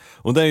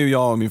 Och där är ju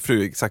jag och min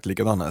fru exakt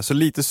likadana. Så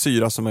lite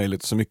syra som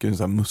möjligt och så mycket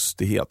så här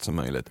mustighet som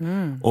möjligt.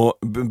 Och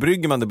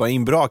brygger man det bara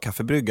in bra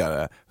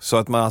kaffebryggare så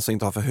att man alltså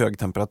inte har för hög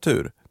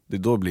temperatur,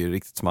 då blir det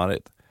riktigt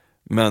smarrigt.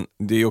 Men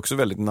det är också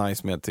väldigt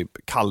nice med typ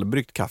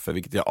kallbryggt kaffe,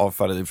 vilket jag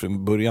avfärdade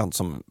från början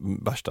som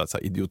värsta så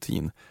här,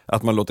 idiotin.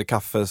 Att man låter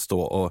kaffe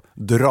stå och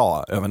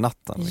dra över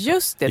natten. Liksom,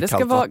 just det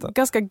ska vara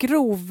ganska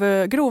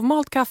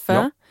grovmalt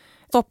kaffe,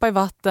 stoppa i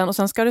vatten och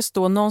sen ska det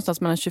stå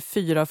någonstans mellan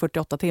 24 och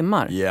 48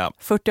 timmar.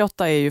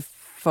 48 är ju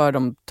för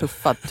de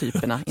tuffa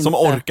typerna. Som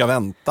orkar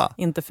vänta.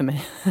 Inte för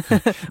mig.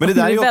 Men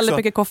det är väldigt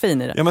mycket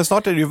koffein i det. Ja, men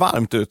snart är det ju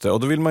varmt ute och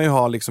då vill man ju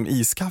ha liksom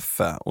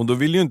iskaffe. Och då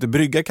vill ju inte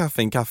brygga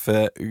kaffe i en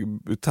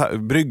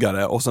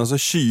kaffebryggare och sen så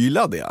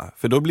kyla det.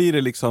 För då blir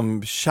det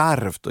liksom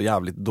kärvt och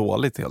jävligt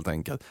dåligt helt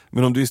enkelt.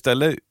 Men om du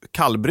istället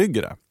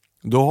kallbrygger det,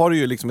 då har du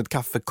ju liksom ett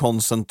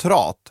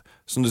kaffekoncentrat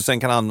som du sen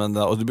kan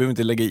använda och du behöver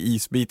inte lägga i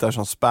isbitar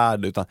som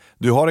spärd utan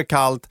du har det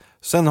kallt,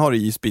 sen har du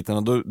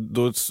isbitarna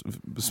då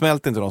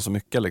smälter inte de så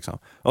mycket liksom.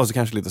 Och så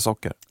kanske lite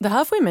socker. Det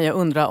här får ju mig att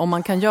undra om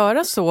man kan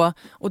göra så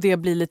och det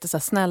blir lite så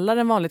här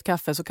snällare än vanligt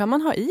kaffe så kan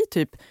man ha i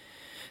typ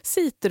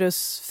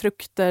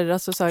citrusfrukter,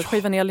 alltså så här,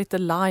 skiva ner lite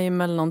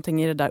lime eller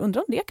någonting i det där.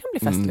 Undrar om det kan bli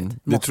festligt.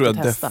 Det tror jag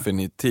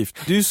definitivt.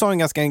 Du sa en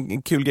ganska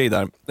kul grej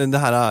där. Det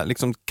här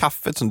liksom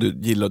kaffet som du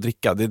gillar att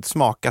dricka, det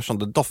smakar som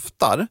det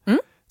doftar.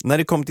 När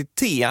det kommer till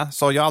te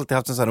så har jag alltid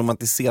haft en så här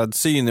romantiserad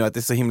syn och att det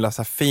är så himla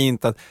så här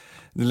fint att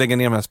du lägger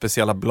ner de här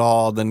speciella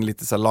bladen,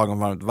 lite så här lagom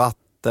varmt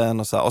vatten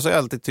och så här. Och så har jag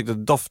alltid tyckt att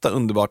det doftar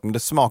underbart, men det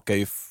smakar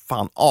ju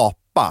fan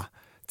apa.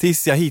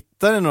 Tills jag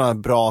hittade några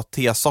bra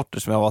tesorter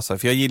som jag var så här,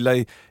 för jag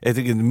gillar ett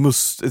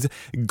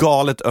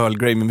galet Earl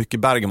Grey med mycket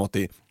bergamott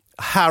i.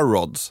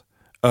 Harrods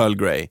Earl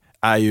Grey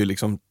är ju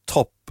liksom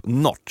top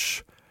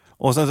notch.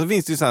 Och sen så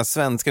finns det ju så här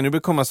svenska, nu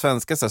brukar komma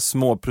svenska så här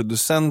små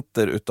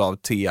producenter utav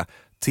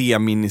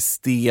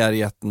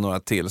te-ministeriet några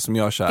till som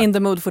gör så här. In the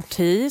Mood for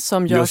Tea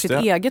som gör sitt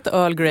eget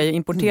Earl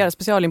Grey,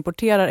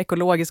 specialimporterar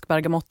ekologisk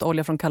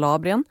bergamottolja från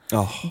Kalabrien.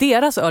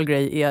 Deras Earl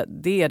Grey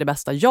det är det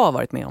bästa jag har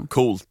varit med om.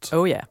 Coolt.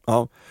 Oh yeah.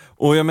 Ja.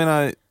 Och jag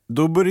menar,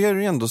 då börjar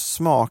det ändå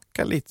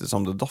smaka lite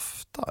som det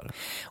doftar.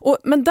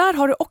 Men där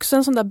har du också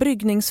en sån där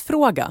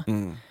bryggningsfråga.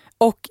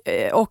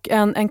 Och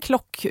en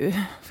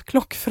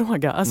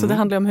klockfråga. Alltså det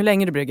handlar om hur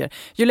länge du brygger.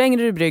 Ju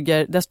längre du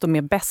brygger, desto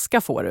mer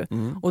beska får du.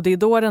 Och det är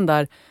då den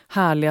där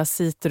härliga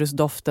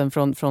citrusdoften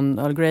från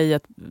Earl Grey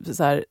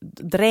så här,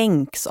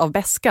 dränks av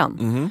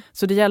beskan.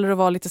 Så det gäller att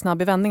vara lite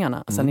snabb i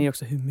vändningarna. Sen är det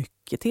också hur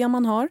mycket te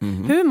man har.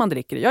 Hur man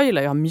dricker det. Jag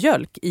gillar ju att ha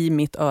mjölk i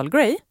mitt Earl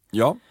Grey.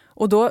 Ja.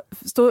 Och då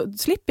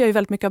slipper jag ju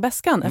väldigt mycket av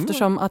beskan.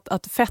 Eftersom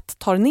att fett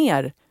tar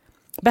ner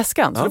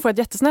beskan, så då får jag ett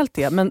jättesnällt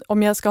te. Men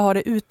om jag ska ha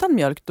det utan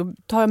mjölk, då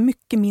tar jag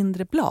mycket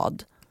mindre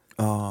blad.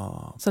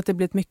 Så att det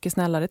blir ett mycket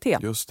snällare te.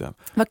 Just det.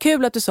 Vad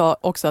kul att du sa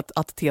också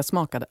att te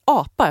smakade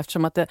apa,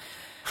 eftersom att det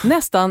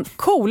nästan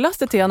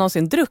coolaste te jag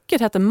någonsin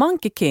druckit hette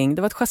Monkey King.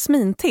 Det var ett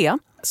jasminte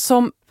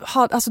som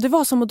det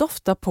var som att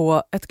dofta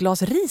på ett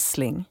glas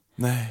Riesling.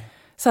 Nej.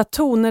 Så här,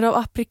 toner av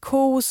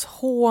aprikos,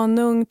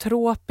 honung,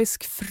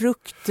 tropisk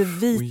frukt,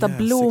 vita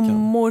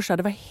blommor. Så här,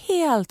 det var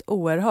helt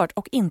oerhört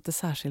och inte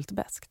särskilt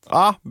beskt.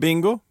 Ja,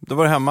 bingo. Då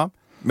var det hemma.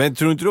 Men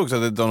tror inte du också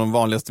att ett av de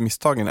vanligaste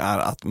misstagen är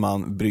att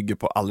man brygger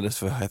på alldeles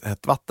för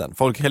hett vatten?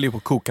 Folk häller ju på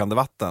kokande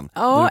vatten.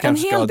 Ja, en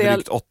hel del,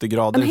 drygt 80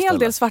 grader en hel istället.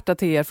 del svarta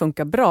teer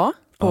funkar bra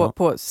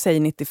på säg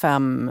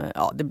 95,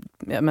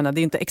 jag menar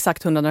det är inte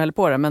exakt 100 när jag häller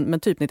på det, men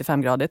typ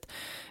 95-gradigt.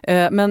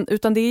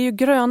 Utan det är ju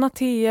gröna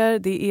teer,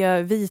 det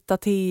är vita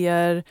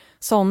teer,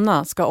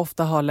 sådana ska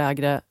ofta ha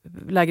lägre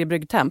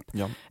bryggtemp.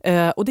 Ja.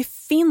 Och det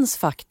finns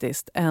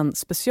faktiskt en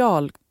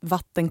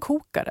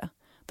specialvattenkokare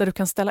där du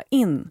kan ställa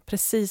in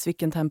precis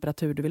vilken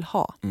temperatur du vill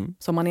ha.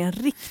 Så om man är en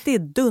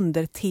riktig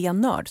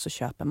dunder-tenörd så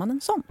köper man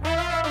en sån.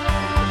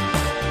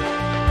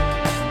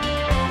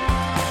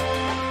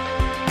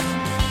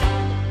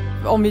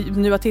 Om vi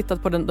nu har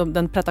tittat på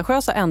den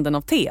pretentiösa änden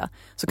av te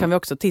så kan vi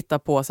också titta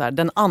på så här,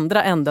 den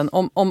andra änden.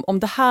 Om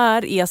det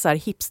här är så här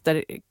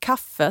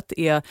hipsterkaffet,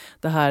 är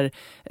det här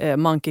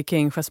Monkey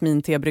King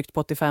jasminte bryggt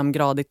på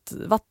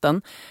 85-gradigt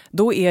vatten,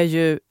 då är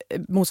ju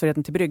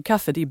motsvarigheten till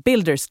bryggkaffe, det är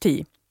Builders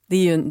Tea.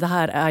 Det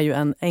här är ju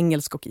en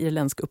engelsk och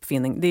irländsk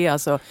uppfinning. Det är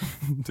alltså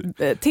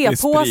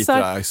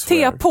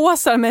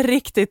tepåsar med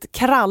riktigt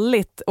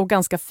kralligt och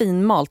ganska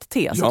finmalt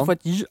te. Så du får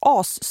ett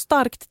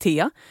asstarkt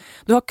te.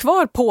 Du har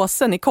kvar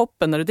påsen i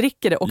koppen när du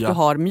dricker det och du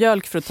har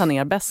mjölk för att ta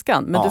ner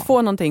bäskan. Men du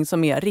får någonting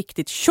som är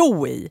riktigt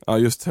tjo i. Ja,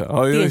 just det.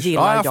 Det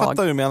gillar jag. Jag fattar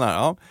vad du menar,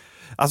 ja.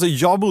 Alltså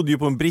jag bodde ju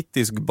på en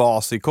brittisk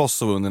bas i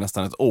Kosovo under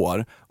nästan ett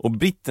år. Och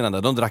britterna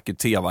där, de drack ju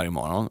te varje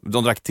morgon.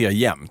 De drack te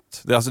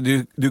jämt. Det, alltså,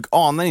 du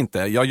anar inte.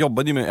 Jag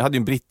hade ju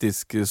en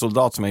brittisk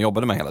soldat som jag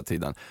jobbade med hela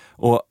tiden.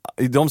 Och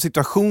i de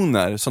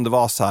situationer som det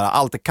var så här,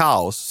 allt är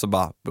kaos, så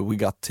bara, we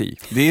got tea.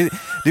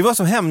 Det var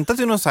som hämtat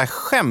i någon så här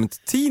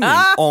skämttidning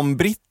om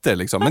britter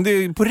liksom. Men det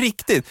är på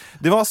riktigt.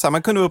 Det var så här,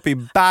 man kunde vara uppe i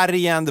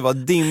bergen, det var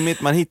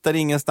dimmigt, man hittade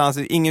ingenstans,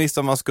 ingen visste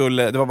vad man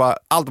skulle. Det var bara,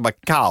 allt var bara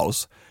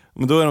kaos.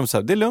 Men då är de så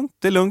här, det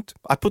är lugnt.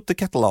 I put the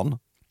kettle on.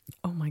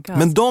 Oh my God.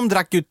 Men de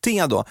drack ju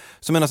te då,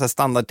 som är någon så här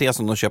standardte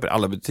som de köper i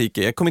alla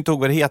butiker. Jag kommer inte ihåg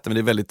vad det heter, men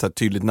det är väldigt ett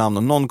tydligt namn.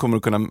 Och någon kommer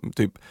att kunna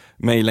typ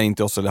mejla in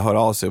till oss eller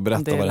höra av sig och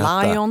berätta vad det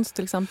heter. Det är Lions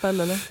till exempel,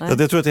 eller? Nej. Ja,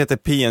 jag tror att det heter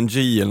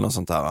PNG eller något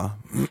sånt där, va?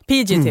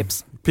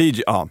 PG-tips.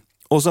 PG, ja.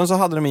 Och sen så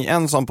hade de i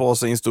en sån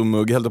påse i en stor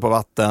mugg, hällde på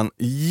vatten,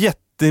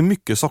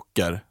 jättemycket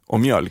socker och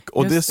mjölk.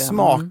 Och det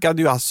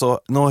smakade ju alltså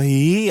något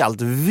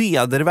helt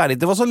vedervärdigt.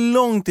 Det var så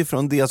långt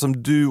ifrån det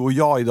som du och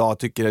jag idag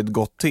tycker är ett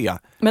gott te.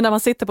 Men när man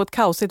sitter på ett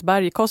kaosigt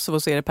berg i Kosovo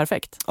så är det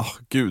perfekt.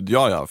 Gud,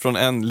 ja. Från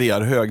en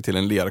lerhög till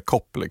en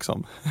lerkopp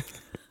liksom.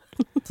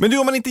 Men du,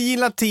 om man inte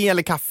gillar te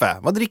eller kaffe,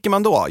 vad dricker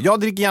man då? Jag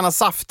dricker gärna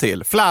saft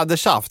till.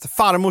 Flädersaft,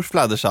 farmors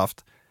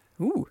flädersaft.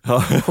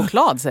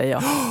 Choklad säger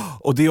jag.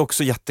 Och det är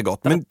också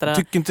jättegott. Men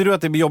tycker inte du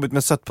att det blir jobbigt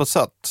med sött på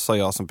sött? Sa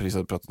jag som precis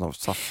hade pratat om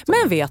saft.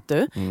 Men vet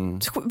du,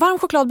 varm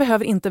choklad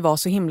behöver inte vara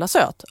så himla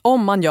söt.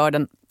 Om man gör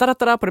den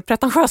på det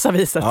pretentiösa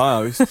viset. Ja,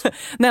 visst.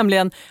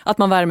 Nämligen att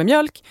man värmer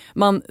mjölk,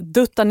 man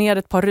duttar ner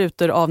ett par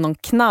rutor av någon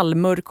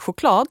knallmörk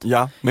choklad.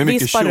 Ja, med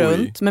mycket vispar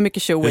runt med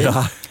mycket tjo i.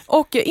 Ja.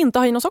 Och inte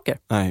ha i någon socker.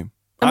 Nej.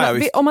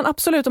 Om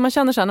man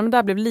känner sig att det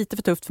här blev lite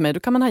för tufft för mig, då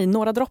kan man ha i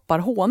några droppar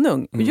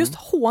honung. Och just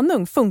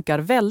honung funkar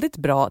väldigt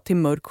bra till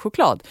mörk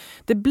choklad.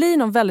 Det blir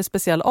någon väldigt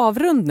speciell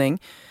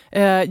avrundning.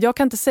 Jag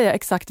kan inte säga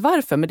exakt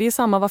varför, men det är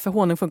samma varför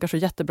honung funkar så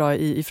jättebra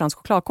i fransk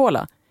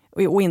chokladkola.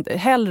 Och inte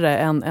hellre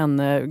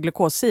än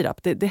glukossirap.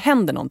 Det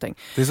händer någonting.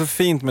 Det är så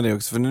fint med det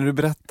också, för när du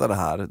berättar det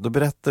här, då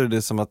berättar du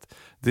det som att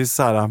det är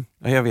så här,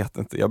 jag vet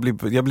inte, jag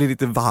blir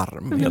lite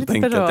varm helt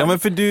enkelt. Ja, men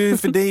för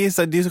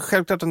det är så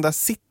självklart den där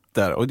sitter.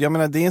 Och jag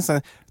menar, det är en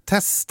sån,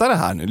 testa det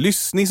här nu.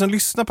 Ni som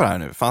lyssnar på det här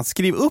nu, fan,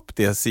 skriv upp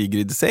det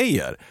Sigrid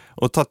säger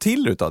och ta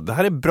till det av. Det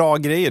här är bra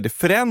grejer, det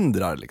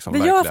förändrar liksom. Det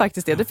verkligen. Gör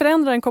faktiskt det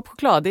förändrar en kopp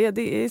choklad, det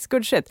är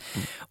good shit.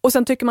 Och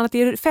sen tycker man att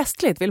det är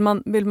festligt,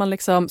 vill man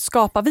liksom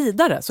skapa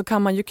vidare, så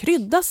kan man ju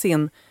krydda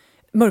sin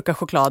mörka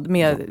choklad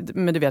med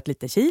du vet,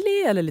 lite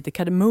chili eller lite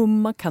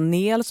kardemumma,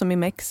 kanel som i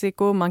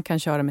Mexiko. Man kan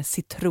köra med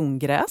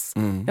citrongräs.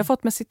 Jag har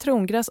fått med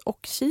citrongräs och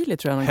chili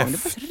tror jag någon gång.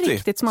 Det var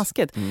riktigt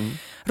smaskigt.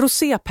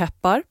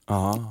 Rosépeppar,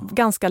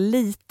 ganska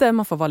lite,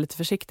 man får vara lite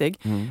försiktig.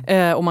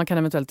 Och man kan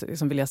eventuellt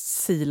liksom vilja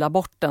sila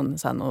bort den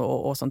sen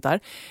och sånt där.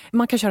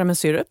 Man kan köra med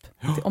syrup.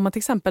 Om man till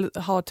exempel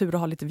har tur att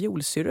ha lite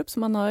violsyrup som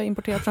man har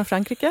importerat från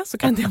Frankrike, så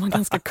kan det vara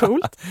ganska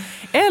coolt.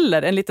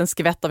 Eller en liten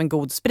skvätt av en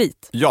god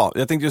sprit. Ja,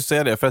 jag tänkte just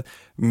säga det, för att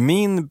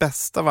min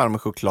bästa varma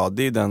choklad,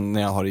 det är den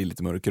när jag har i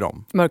lite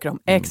mörkrom. Mörkrom,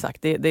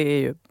 exakt. Det är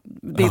ju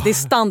det är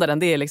standarden,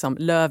 det är liksom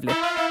lövligt.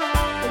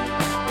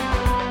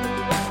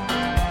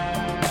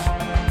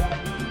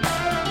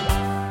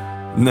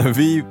 När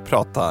vi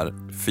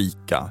pratar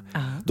fika,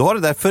 då har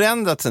det där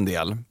förändrats en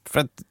del. För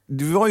att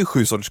det var ju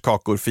 7 sorters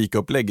kakor,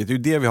 fikaupplägget. Det är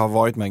ju det vi har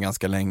varit med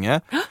ganska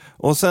länge.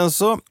 Och sen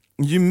så,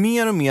 ju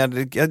mer och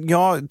mer,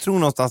 jag tror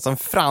någonstans den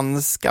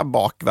franska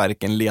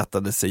bakverken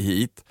letade sig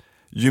hit.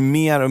 Ju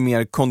mer och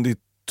mer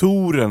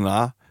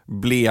konditorerna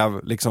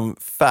blev liksom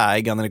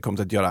färdiga när det kom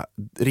till att göra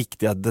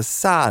riktiga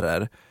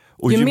desserter.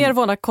 Och ju mer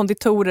våra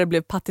konditorer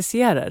blev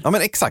patisserer. Ja,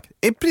 men exakt.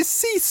 Är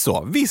precis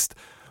så, visst.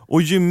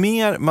 Och ju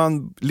mer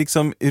man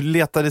liksom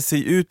letade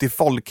sig ut i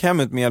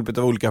folkhemmet med hjälp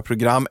av olika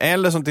program,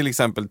 eller som till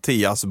exempel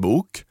Theas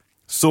bok,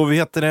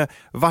 så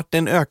vart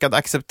en ökad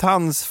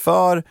acceptans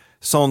för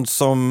sånt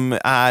som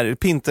är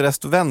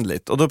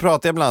Pinterest-vänligt. Och då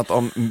pratar jag bland annat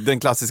om den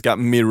klassiska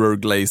mirror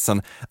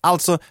glazen.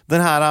 Alltså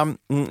den här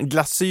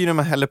glasyren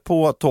man häller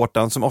på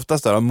tårtan som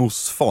oftast är av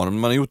mousseform.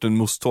 Man har gjort en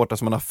moussetårta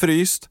som man har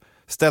fryst,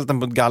 ställt den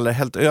på ett galler,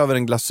 hällt över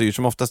en glasyr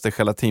som oftast är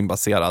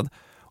gelatinbaserad.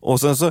 Och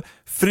sen så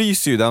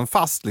fryser ju den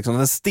fast, liksom.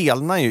 Den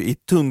stelnar ju i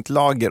tunt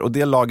lager och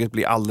det lagret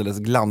blir alldeles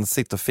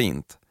glansigt och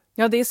fint.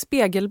 Ja, det är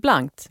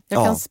spegelblankt.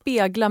 Jag kan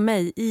spegla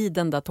mig i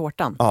den där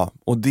tårtan. Ja,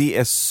 och det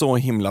är så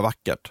himla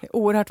vackert. Det är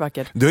oerhört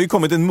vackert. Det har ju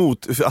kommit en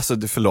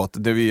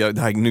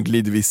nu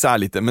glider vi isär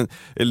lite,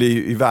 eller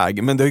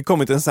iväg, men det har ju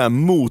kommit en sån här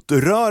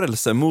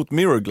motrörelse mot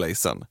mirror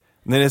glazen.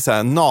 När det är så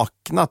här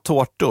nakna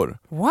tårtor.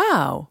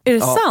 Wow, är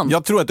det sant?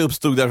 Jag tror att det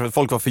uppstod därför att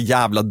folk var för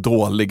jävla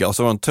dåliga och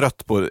så var de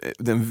trött på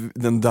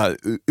den där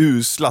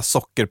usla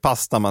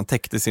sockerpasta man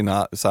täckte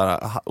sina så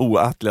här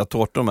oätliga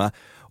tårtor med.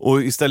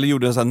 Och istället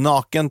gjorde en sån här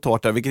naken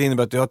tårta, vilket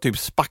innebär att jag har typ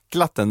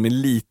spacklat den med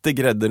lite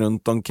grädde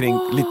runt omkring,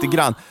 lite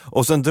grann.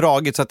 Och sen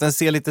dragit så att den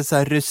ser lite så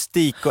här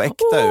rustik och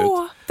äkta ut.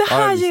 Det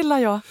här gillar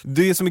jag.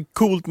 Det som är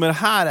coolt med det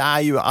här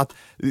är ju att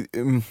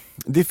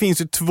det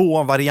finns ju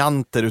 2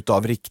 varianter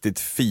utav riktigt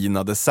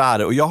fina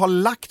desserter. Och jag har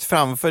lagt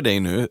framför dig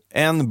nu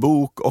en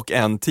bok och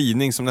en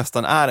tidning som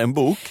nästan är en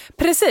bok.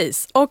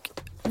 Precis, och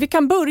vi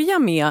kan börja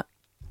med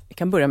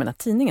den här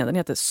tidningen. Den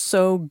heter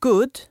So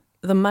Good,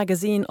 The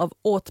Magazine of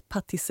Haute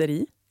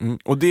Patisserie.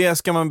 Och det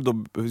ska man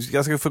då,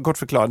 jag ska kort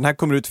förklara, den här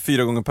kommer ut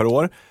 4 gånger per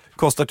år,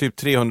 kostar typ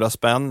 300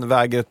 spänn,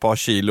 väger ett par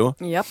kilo.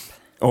 Japp.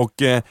 Och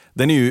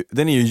den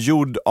är ju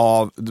gjord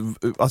av,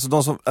 alltså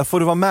de som, får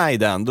du vara med i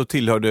den, då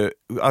tillhör du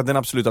den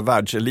absoluta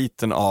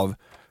världseliten av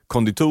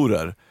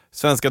konditorer.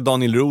 Svenska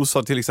Daniel Roos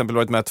har till exempel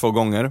varit med 2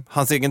 gånger.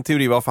 Hans egen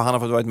teori var för han har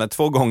fått varit med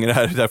 2 gånger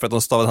här därför att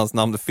de stavade hans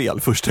namn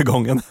fel första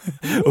gången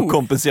och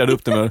kompenserade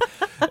upp det med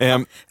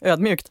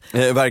ödmjukt.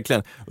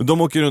 Verkligen.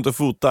 De åker runt och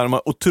fotar, de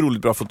har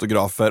otroligt bra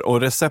fotografer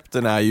och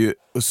recepten är ju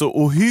så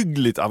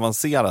ohyggligt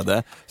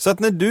avancerade. Så att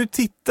när du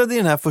tittade i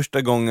den här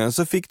första gången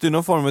så fick du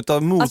någon form av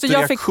motreaktion. Alltså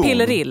jag fick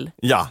pillerill.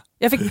 Ja.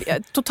 Jag fick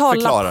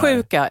total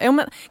lappsjuka. Ja,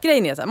 men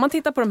grejen är så här, man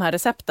tittar på de här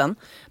recepten.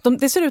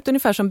 Det ser ut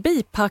ungefär som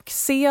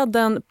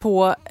bipacksedeln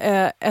på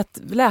ett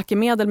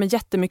läkemedel med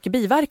jättemycket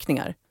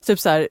biverkningar. Typ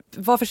så här,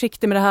 var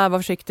försiktig med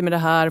det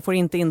här, får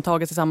inte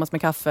intagas tillsammans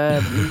med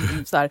kaffe.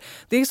 Så här.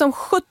 Det är liksom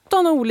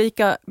 17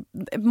 olika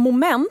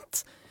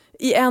moment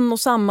i en och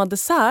samma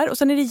dessert. Och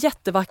sen är det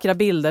jättevackra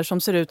bilder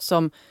som ser ut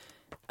som,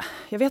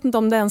 jag vet inte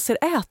om det ens ser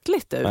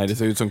ätligt ut. Nej, det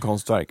ser ut som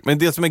konstverk. Men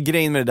det som är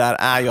grejen med det där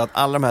är ju att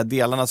alla de här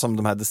delarna som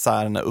de här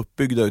desserterna är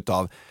uppbyggda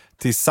utav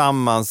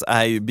tillsammans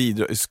är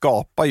ju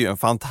skapar ju en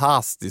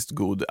fantastiskt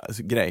god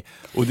grej.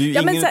 Och det är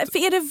ju men så här, för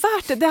är det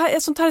värt det?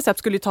 Ett sånt här recept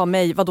skulle ju ta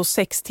mig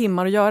 6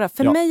 timmar att göra.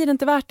 För mig är det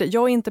inte värt det.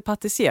 Jag är inte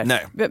patissier.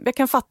 Nej. Jag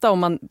kan fatta om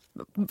man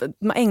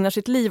ägnar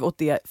sitt liv åt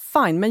det,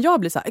 fine. Men jag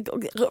blir så här,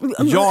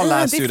 jag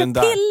läser det är ju den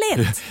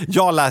pilligt.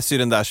 Jag läser ju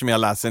den där som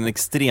jag läser en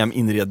extrem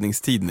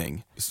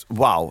inredningstidning.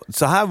 Wow,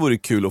 så här vore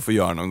kul att få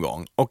göra någon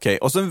gång. Okej,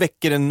 och sen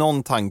väcker det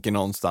någon tanke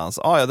någonstans.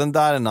 Ja, den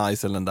där är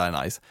nice eller den där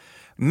är nice.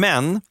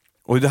 Men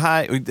och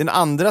den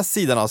andra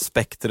sidan av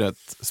spektrat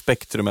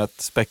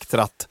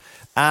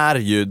är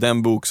ju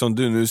den bok som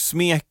du nu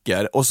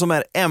smeker och som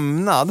är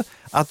ämnad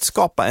att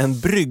skapa en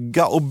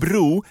brygga och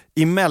bro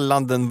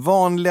emellan den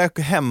vanliga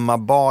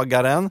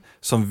hemmabagaren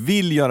som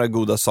vill göra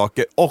goda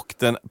saker och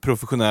den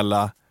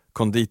professionella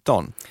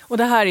konditorn. Och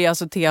det här är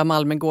alltså Thea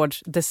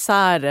Malmegårds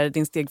desserter,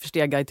 din steg för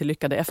steg guide till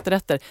lyckade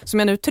efterrätter, som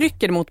jag nu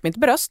trycker mot mitt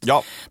bröst.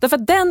 Ja. Därför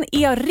att den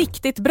är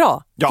riktigt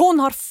bra. Ja. Hon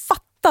har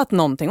fattat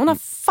någonting. Hon har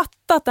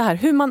fattat det här.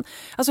 Hur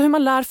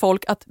man lär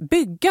folk att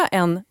bygga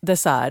en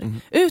dessert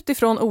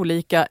utifrån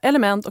olika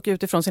element och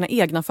utifrån sina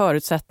egna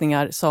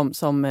förutsättningar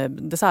som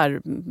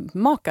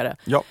dessertmakare.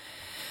 Ja.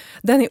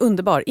 Den är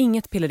underbar.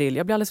 Inget pillerill.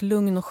 Jag blir alldeles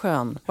lugn och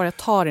skön. Bara jag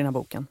tar i den här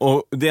boken.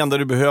 Och det enda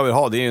du behöver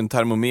ha, det är en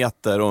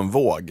termometer och en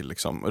våg.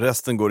 Liksom.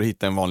 Resten går att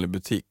hitta i en vanlig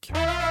butik.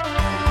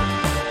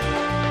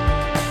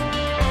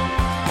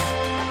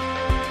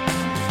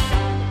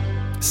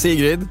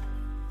 Sigrid?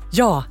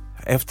 Ja.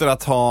 Efter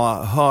att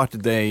ha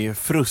hört dig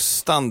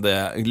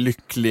frustande,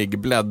 lycklig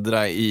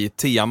bläddra i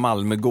Thea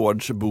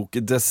Malmegårds bok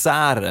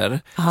Desserter,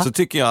 så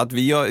tycker jag att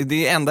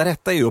det enda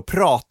rätta är ju att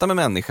prata med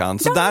människan.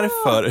 Så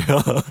därför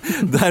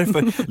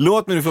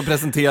låt mig nu få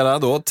presentera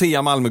då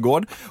Thea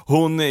Malmegård.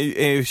 Hon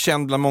är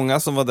känd bland många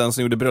som var den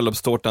som gjorde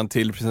bröllopstårtan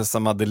till prinsessa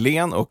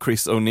Madeleine och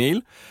Chris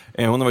O'Neill.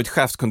 Hon har varit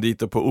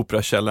chefskonditor på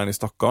Operakällaren i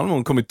Stockholm.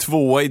 Hon kom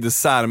 2 i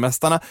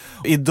Dessertmästarna.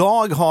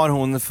 Idag har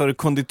hon för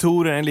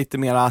konditorer en lite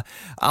mera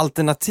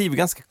alternativ,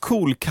 ganska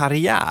cool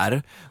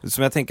karriär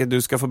som jag tänker att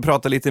du ska få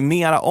prata lite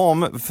mera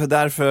om. För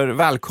därför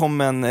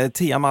välkommen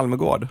Thea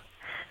Malmegård.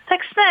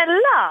 Tack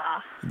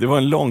snälla! Det var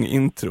en lång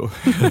intro.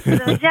 Det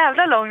var en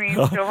jävla lång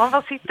intro. Man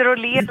bara sitter och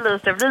ler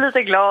lite, blir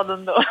lite glad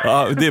ändå.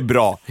 Ja, det är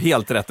bra.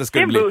 Helt rätt. Det ska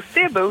det bli. Det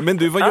är boost. Men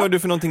du, vad gör du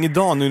för någonting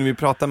idag nu när vi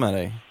pratar med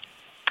dig?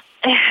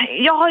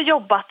 jag har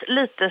jobbat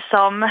lite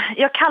som,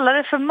 jag kallar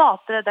det för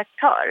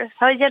matredaktör.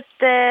 Jag har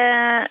hjälpt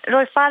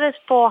Roy Fares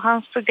på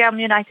hans program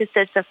United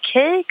States of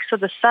Cakes och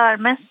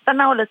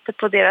Dessertmästarna och lite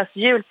på deras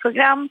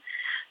julprogram.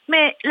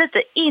 Med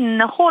lite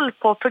innehåll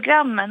på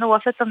programmen,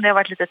 oavsett om det har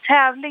varit lite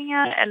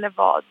tävlingar eller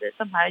vad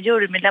de här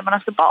jurymedlemmarna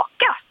ska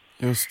baka.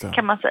 Just det.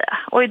 Kan man säga.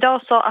 Och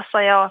idag så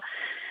assar jag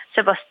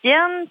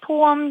Sebastian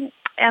på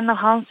en av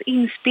hans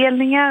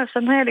inspelningar.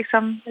 Sen har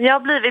jag har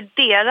blivit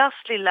deras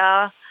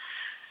lilla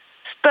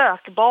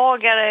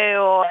spökbagare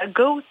och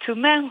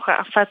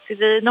go-to-människa. För att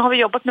nu har vi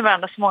jobbat med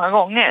varandra så många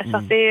gånger så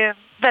att det är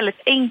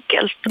väldigt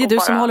enkelt. Det är du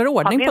som håller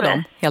ordning på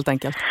dem, helt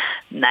enkelt.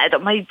 Nej,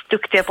 de är ju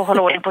duktiga på att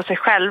hålla ordning på sig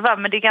själva.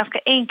 Men det är ganska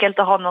enkelt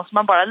att ha någon som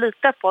man bara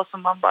litar på.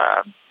 Som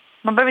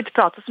man behöver inte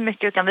prata så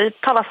mycket utan vi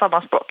talar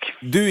samma språk.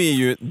 Du är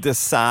ju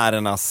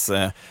desserternas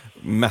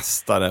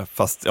mästare,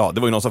 fast det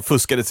var ju någon som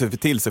fuskade sig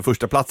till sig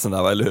första platsen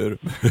där, eller hur?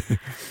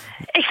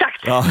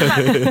 Exakt. Ja,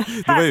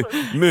 det var ju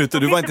mutor.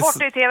 Du var inte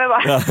bort i TV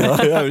bara.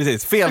 Ja,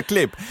 precis.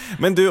 Felklipp.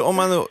 Men du, om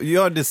man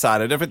gör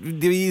desserter, därför att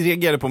det vi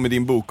reagerade på med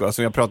din bok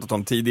som jag pratat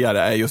om tidigare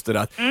är just det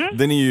där.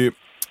 Den är ju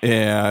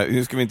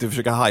nu ska vi inte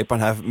försöka hypa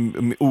den här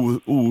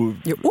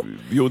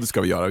Jo, det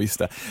ska vi göra, visst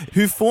det.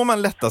 Hur får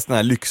man lättast den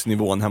här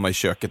lyxnivån hemma i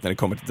köket när det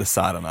kommer till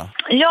desserterna?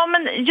 Ja,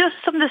 men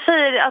just som du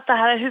säger att det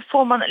här, hur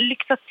får man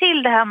lyxa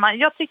till det hemma?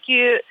 Jag tycker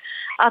ju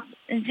att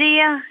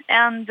ge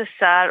en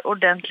dessert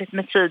ordentligt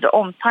med tid och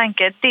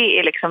omtanke, det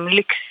är liksom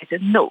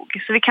lyxigt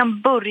nog. Så vi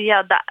kan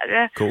börja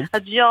där. Cool.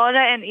 Att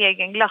göra en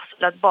egen glass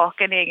eller att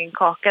baka en egen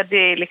kaka,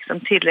 det är liksom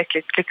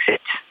tillräckligt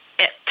lyxigt.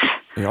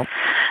 Ja.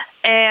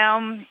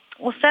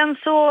 Och sen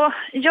så,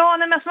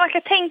 man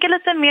kan tänka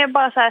lite mer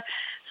bara så här,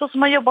 så som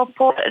man jobbar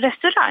på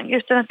restaurang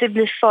utan att det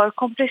blir för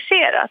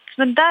komplicerat.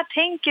 Men där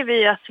tänker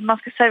vi att man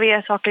ska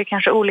servera saker i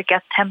kanske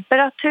olika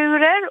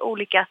temperaturer,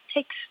 olika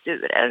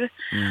texturer.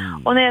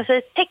 Och när jag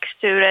säger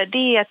texturer,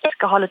 det är att det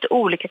ska ha lite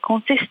olika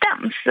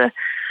konsistens.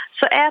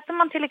 Så äter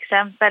man till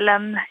exempel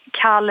en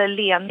kall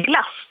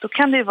lenglass, då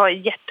kan det ju vara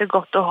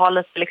jättegott att ha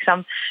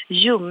lite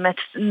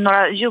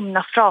några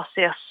ljumna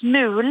frasiga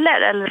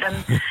smulor eller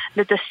en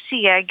lite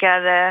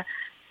segare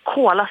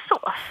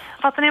kolasås.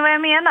 Fattar ni vad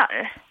jag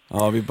menar?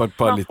 Ja, vi bara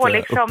man lite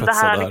får det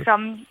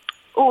här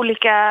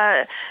olika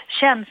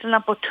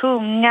känslorna på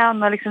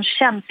tungan och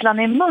känslan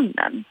i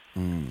munnen.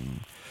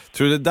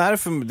 Tror du det är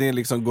därför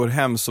det går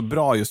hem så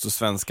bra just hos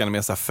svenskarna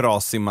med så här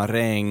frasig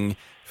maräng,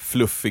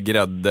 fluffig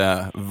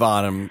grädde,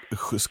 varm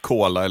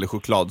kola eller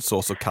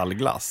chokladsås och kall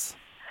glass?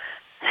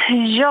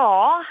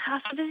 Ja,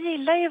 alltså vi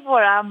gillar ju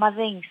våra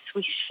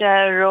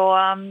marängswisher och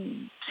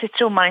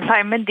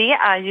citronmarängpaj, men det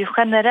är ju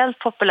generellt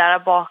populära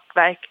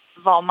bakverk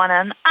vad man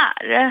än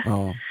är.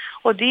 Ja.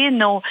 Och det är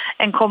nog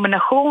en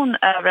kombination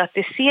över att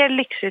det ser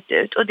lyxigt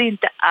ut och det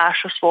inte är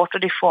så svårt och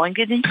det får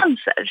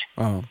ingredienser.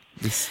 Ja,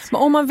 visst.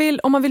 Men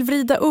om man vill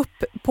vrida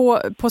upp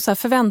på så här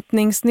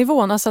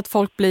förväntningsnivån, alltså att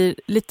folk blir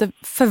lite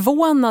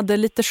förvånade,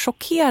 lite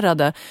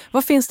chockerade.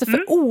 Vad finns det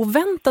för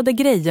oväntade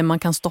grejer man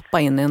kan stoppa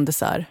in i en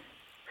dessert?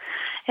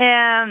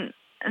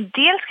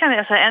 Dels kan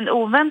jag säga en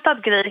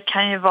oväntad grej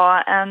kan ju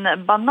vara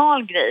en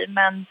banal grej,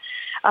 men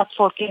att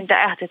folk inte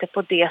ätit det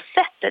på det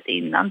sättet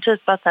innan.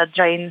 Typ att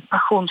dra in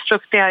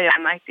passionsfrukt, det har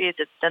jag märkt, det är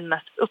typ den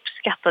mest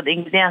uppskattade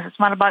ingrediensen.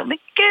 Som man bara, men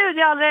gud,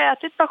 jag har aldrig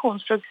ätit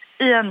passionsfrukt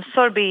i en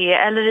sorbet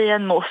eller i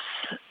en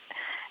mousse.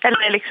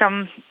 Eller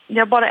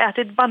jag har bara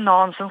ätit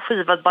banan som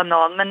skivad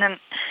banan, men en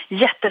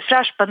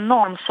jättefräsch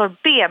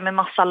banansorbet med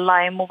massa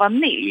lime och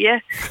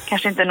vanilj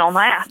kanske inte någon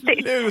har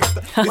ätit.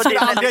 Vi skulle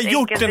aldrig ha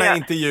gjort den här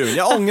intervjun.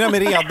 Jag ångrar mig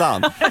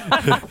redan.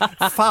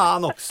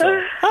 Fan också.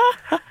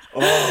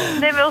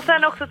 Nej, men och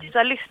sen också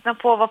lyssna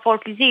på vad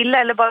folk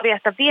gillar eller bara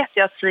vet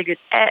jag att Sigrid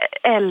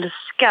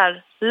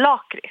älskar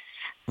lakrits.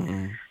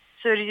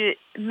 Så är det ju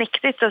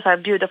mäktigt att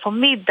bjuda på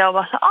middag och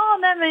bara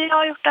nej men jag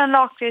har gjort en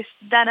lakrits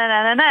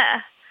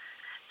nej.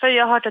 För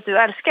jag har hört att du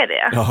älskar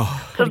det. Ja.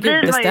 Så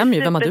blir man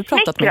ju vem har du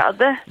pratat med?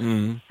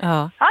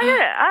 Ja, gör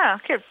det. Ja,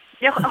 kul.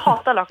 Jag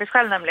hatar lakrits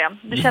själv nämligen.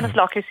 Det känns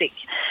lakritsig.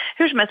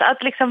 Hur som helst, att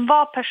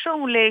vara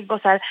personlig och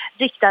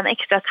rikta en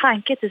extra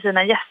tanke till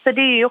sina gäster,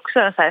 det är ju också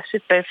en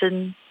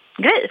superfin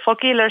grej.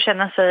 Folk gillar att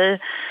känna sig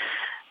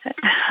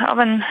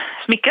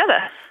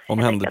smickrade.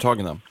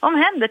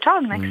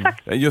 Omhändertagna,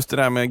 exakt. Just det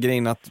där med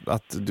grejen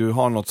att du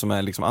har något som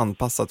är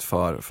anpassat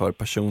för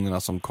personerna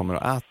som kommer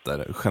och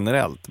äter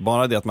generellt.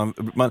 Bara det att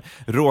man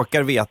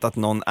råkar veta att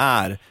någon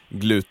är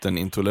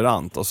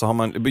glutenintolerant och så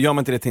gör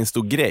man inte det till en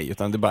stor grej,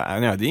 utan det bara,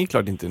 det är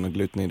klart inte någon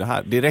gluten i det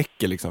här. Det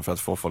räcker för att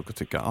få folk att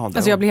tycka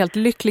jag blir helt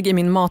lycklig i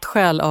min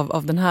matsjäl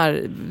av den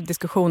här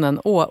diskussionen.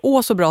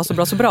 Så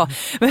bra.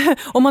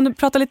 Om man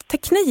pratar lite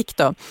teknik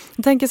då.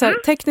 Jag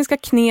tänker tekniska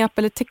knep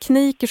eller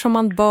tekniker som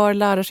man bör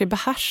lära sig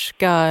behärska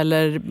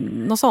eller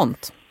något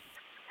sånt.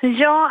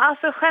 Ja,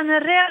 alltså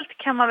generellt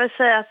kan man väl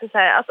säga att det är så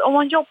här, att om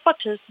man jobbar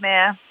typ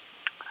med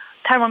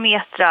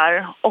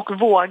termometrar och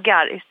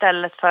vågar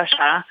istället för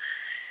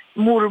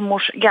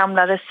mormors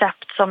gamla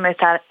recept som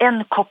är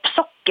en kopp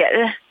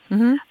socker,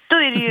 då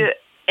är det ju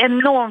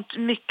enormt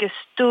mycket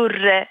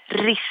större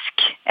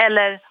risk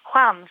eller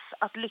chans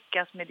att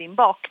lyckas med din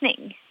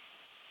bakning.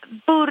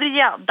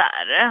 börja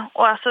där.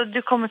 Och alltså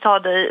du kommer ta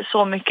dig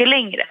så mycket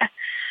längre.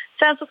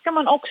 Sen så ska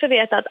man också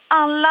veta att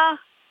alla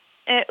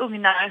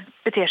ugnar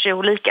beter sig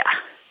olika.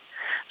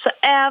 Så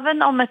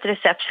även om ett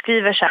recept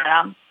skriver så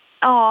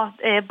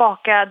här,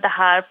 baka det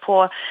här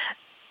på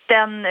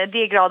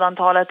det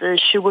gradantalet i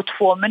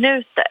 22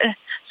 minuter,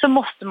 så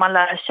måste man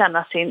lära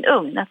känna sin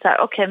ugn.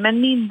 Att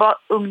men min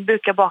ugn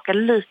brukar baka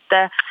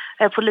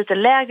på lite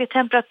lägre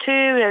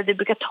temperatur, eller det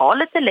brukar ta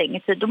lite längre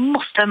tid. Då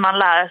måste man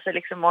lära sig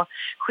liksom att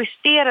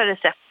justera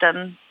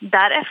recepten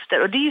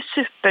därefter. Och det är ju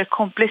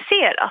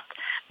superkomplicerat.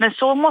 Men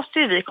så måste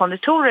ju vi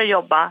konditorer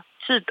jobba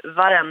typ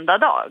varenda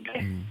dag.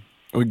 Mm.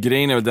 Och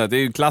grejen är väl det är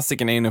ju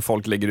klassiken är när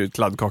folk lägger ut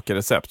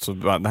kladdkakerecept, så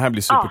det här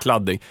blir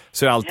superkladdig.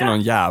 Så är det alltid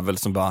någon jävel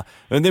som bara,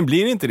 men den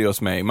blir inte det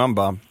hos mig. Man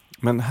bara,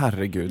 men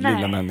herregud,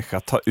 lilla människa,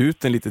 ta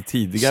ut den lite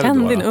tidigare.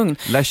 Känn din ugn.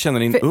 Lär känna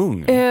din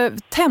ugn.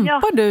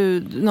 Tempar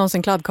du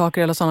någonsin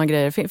kladdkakor eller sådana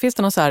grejer? Finns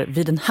det någon så här,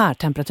 vid den här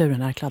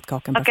temperaturen är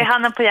kladdkakan perfekt? Okej,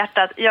 handen på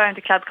hjärtat, jag gör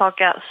inte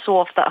kladdkaka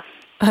så ofta.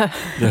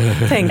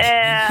 Tänk.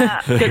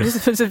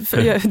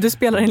 Du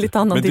spelar en lite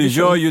annan division. Men du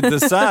gör ju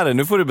desserter,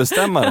 nu får du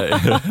bestämma dig.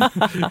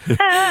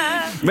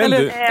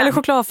 Eller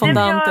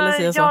chokladfondant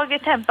eller så.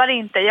 Jag tempar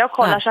inte, jag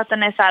kollar så att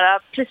den är så här,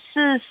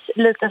 precis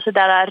lite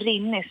sådär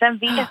rinnig. Sen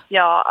vet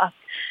jag att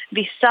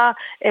vissa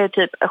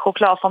typ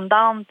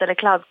chokladfondant eller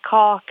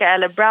kladdkaka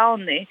eller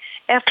brownie,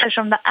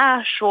 eftersom det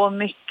är så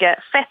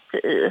mycket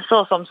fett i,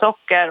 så som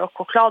socker och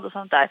choklad och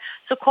sånt där,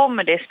 så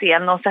kommer det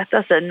stelna och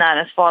sätta sig när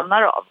den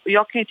svalnar av. Och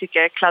jag kan ju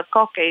tycka att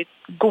kladdkaka är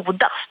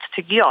godast,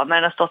 tycker jag, när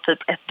den har stått typ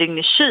ett dygn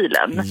i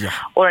kylen. Ja.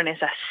 Och den är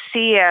så här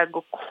seg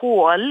och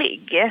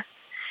kålig.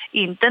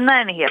 Inte när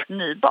den är helt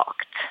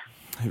nybakt.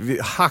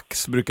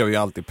 Hacks brukar vi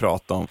alltid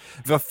prata om.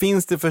 Vad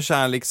finns det för så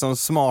här liksom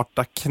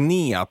smarta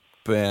knep?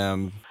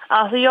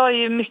 Alltså jag är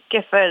ju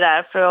mycket för det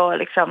där, för att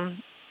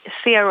liksom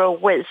zero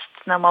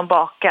waste när man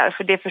bakar.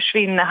 För det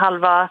försvinner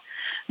halva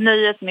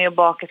nöjet med att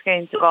baka. Ska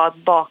inte vara att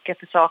baka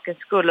för sakens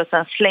skull och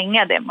sen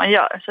slänga det man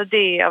gör. Så det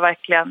är jag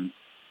verkligen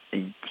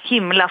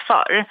himla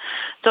för.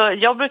 Så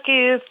jag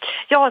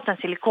har en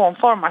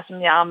silikonformar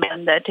som jag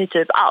använder till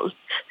typ allt.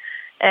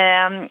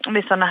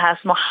 Med sådana här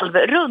små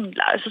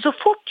halvrundlar. Så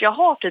fort jag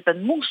har typ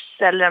en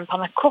mousse eller en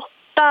panna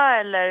cotta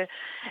eller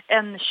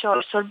en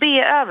körd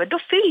sorbet över, då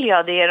fyller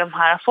jag det i de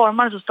här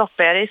formarna, så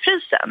stoppar jag det i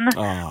frysen.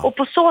 Och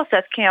på så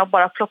sätt kan jag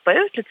bara ploppa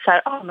ut lite så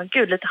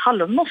här, lite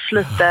hallonmousse,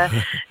 lite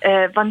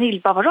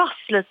vaniljbavaross,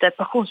 lite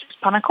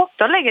passionspanna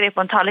cotta och lägger det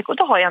på en tallrik, och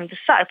då har jag en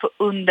dessert på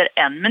under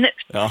 1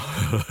 minut. Ja.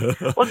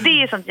 Och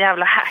det är sånt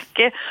jävla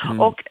hack.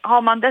 Och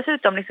har man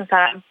dessutom liksom så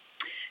här,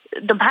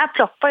 de här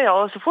ploppar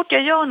jag, och så fort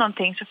jag gör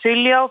någonting så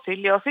fyller jag.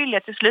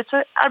 Till slut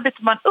så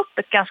arbetar man upp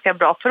ett ganska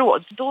bra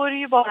förråd. Då är det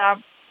ju bara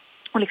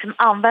att liksom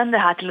använda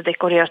det här till att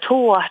dekorera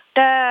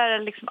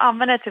tårtor, liksom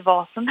använda det till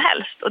vad som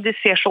helst. Och det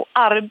ser så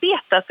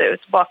arbetat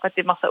ut, bara för att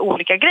det är massa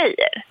olika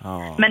grejer.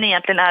 Men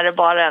egentligen är det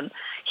bara en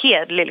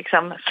hedlig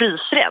liksom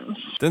frysrens.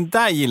 Den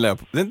där gillar jag.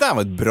 Den där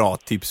var ett bra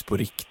tips på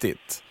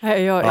riktigt. Jag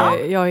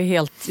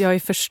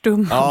är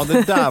förstummad. Ja,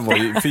 det där var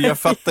ju, för jag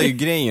fattar ju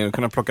grejen att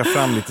kunna plocka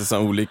fram lite så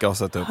olika och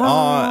sätta upp.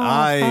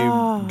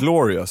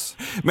 Glorious.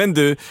 Men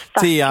du,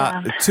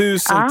 Thea,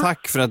 tusen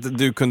tack för att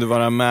du kunde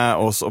vara med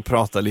oss och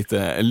prata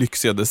lite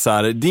lyxiga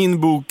desserter.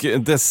 Din bok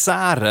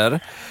Desserter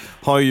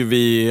har ju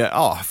vi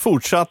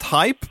fortsatt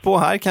hype på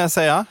här, kan jag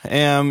säga.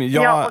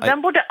 Och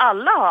den borde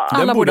alla ha.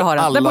 Alla borde ha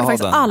den. Den borde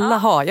faktiskt alla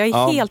ha. Jag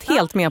är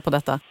helt med på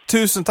detta.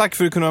 Tusen tack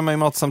för att du kunde vara med i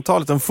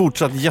Matsamtalet. En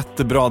fortsatt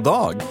jättebra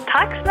dag.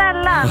 Tack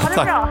snälla. Ha det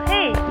bra.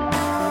 Hej.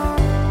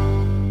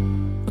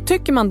 Och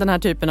tycker man den här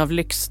typen av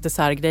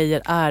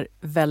lyxdessertgrejer är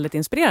väldigt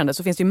inspirerande,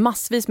 så finns det ju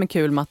massvis med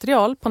kul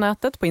material på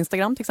nätet, på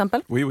Instagram till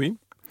exempel. Oui.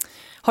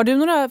 Har du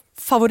några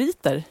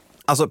favoriter?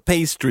 Alltså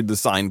pastry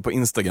design på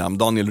Instagram,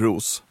 Daniel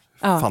Ros.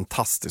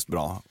 Fantastiskt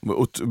bra.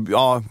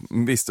 Ja,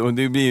 visst. Och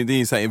det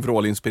är så här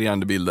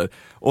vrålinspirerande bilder.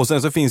 Och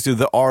sen så finns ju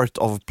The Art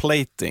of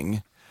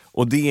Plating.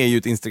 Och det är ju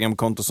ett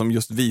Instagramkonto som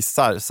just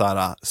visar så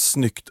här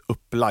snyggt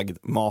upplagd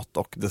mat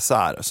och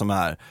dessert som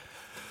är...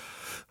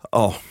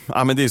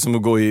 men det är som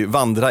att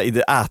vandra i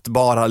det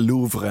ätbara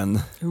Louvren.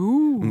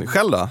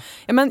 Själv då?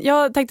 Ja, men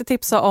jag tänkte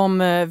tipsa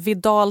om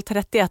Vidal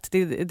 31.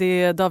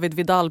 Det är David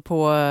Vidal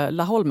på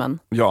La Holmen.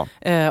 Ja.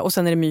 Och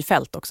sen är det My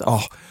Fält också.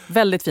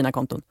 Väldigt fina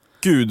konton.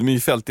 Gud, My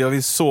Fält, jag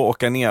vill så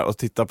åka ner och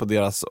titta på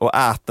deras och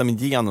äta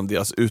mig igenom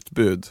deras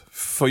utbud.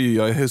 För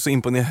jag är så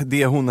imponerad.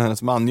 Det hon och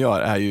hennes man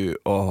gör är ju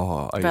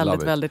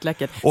väldigt, väldigt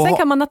läckert. Sen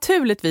kan man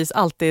naturligtvis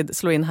alltid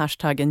slå in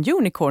hashtaggen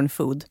unicorn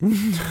food.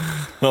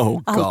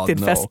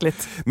 Alltid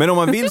festligt. Men om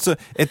man vill så,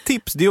 ett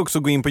tips det är också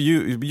att gå in på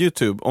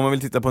YouTube om man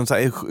vill titta på en så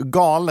här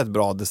galet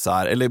bra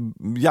dessert eller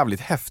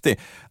jävligt häftig.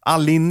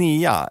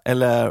 Alinea,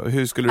 eller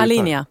hur skulle du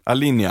Alinea.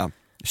 Alinea.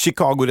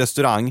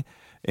 Chicago-restaurang.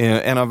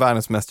 En av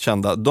världens mest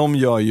kända. De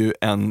gör ju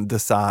en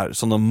dessert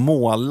som de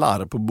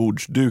målar på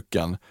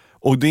bordsduken.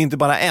 Och det är inte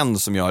bara en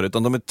som gör det,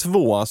 utan de är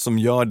 2 som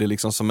gör det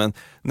liksom som en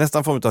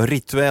nästan form av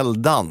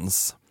rituell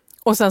dans.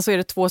 Och sen så är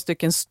det 2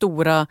 stycken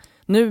stora,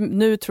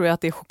 nu tror jag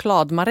att det är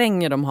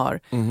chokladmaränger de har.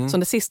 Så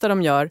det sista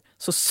de gör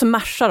så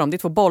smashar de, det är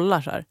 2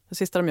 bollar så här. Det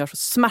sista de gör så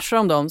smashar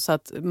de dem så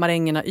att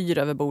marängerna yr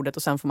över bordet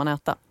och sen får man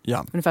äta.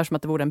 Ja. Ungefär som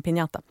att det vore en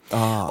piñata.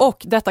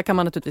 Och detta kan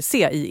man naturligtvis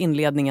se i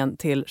inledningen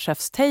till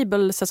Chef's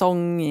Table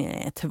säsong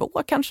 2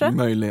 kanske.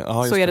 Möjligen.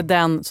 Ja, så är det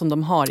den som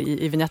de har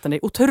i vignetten. Det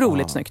är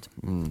otroligt snyggt.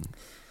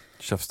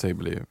 Chef's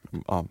Table är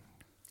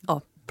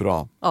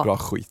bra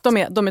skit.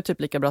 De är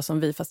typ lika bra som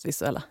vi fast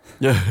visuella.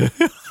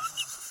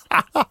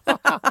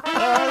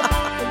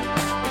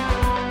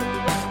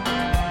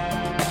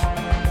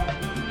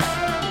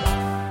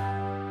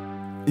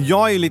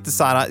 Jag är lite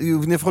så här,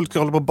 när folk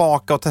håller på att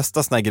baka och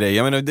testa såna här grejer.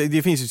 Jag menar,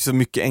 det finns ju så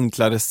mycket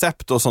enkla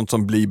recept och sånt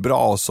som blir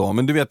bra och så.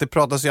 Men du vet, det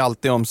pratas ju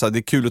alltid om så här, det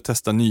är kul att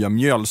testa nya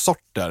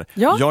mjölsorter.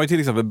 Ja. Jag har ju till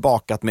exempel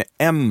bakat med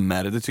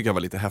emmer. Det tycker jag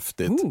var lite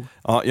häftigt.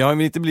 Ja, jag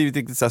har inte blivit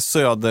riktigt så här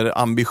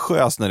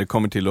söderambitiös när det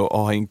kommer till att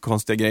ha en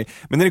konstiga grej.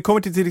 Men när det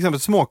kommer till exempel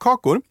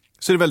småkakor,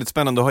 så är det väldigt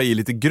spännande att ha i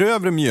lite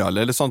grövre mjöl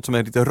eller sånt som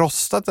är lite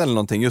rostat eller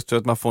någonting, just för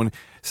att man får en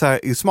så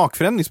här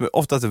smakförändring som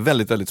oftast är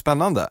väldigt, väldigt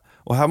spännande.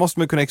 Och här måste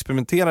man kunna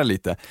experimentera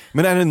lite.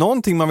 Men är det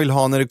någonting man vill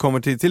ha när det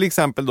kommer till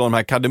exempel då de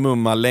här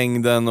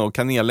kardemumma-längden och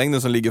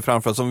kanellängden som ligger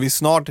framför oss, som vi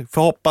snart,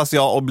 förhoppas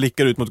jag, och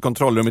blickar ut mot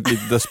kontrollrummet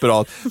lite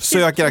desperat,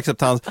 söker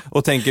acceptans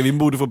och tänker vi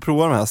borde få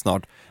prova de här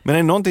snart. Men är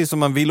det någonting som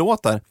man vill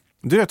åt där,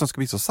 det är att de ska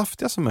bli så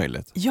saftiga som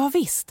möjligt. Ja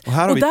visst.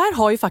 Och där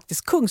har ju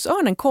faktiskt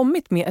Kungsörnen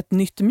kommit med ett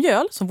nytt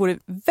mjöl som vore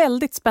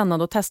väldigt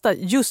spännande att testa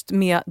just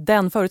med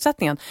den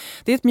förutsättningen.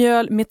 Det är ett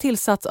mjöl med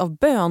tillsats av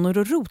bönor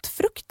och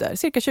rotfrukter,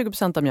 cirka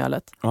 20% av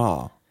mjölet.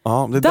 Ja,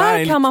 det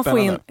där kan man få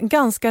in en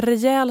ganska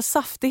rejäl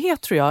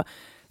saftighet tror jag.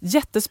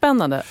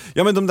 Jättespännande.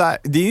 Ja, men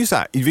det är ju så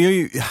här,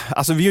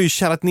 vi har ju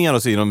kärrat ner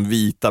oss i de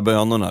vita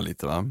bönorna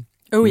lite, va?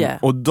 Oh yeah.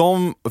 Och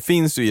de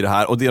finns ju i det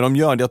här, och det de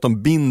gör är att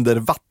de binder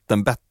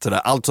vatten bättre.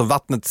 Alltså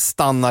vattnet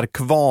stannar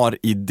kvar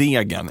i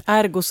degen.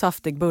 Ergo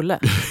saftig bulle.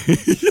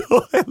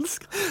 Jag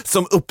älskar.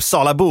 Som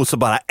Uppsalabo så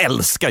bara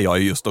älskar jag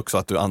just också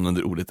att du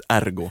använder ordet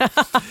ergo.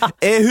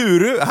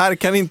 Ehuru, här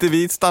kan inte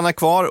vi stanna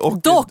kvar.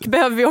 Och dock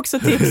behöver vi också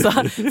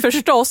tipsa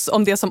förstås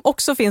om det som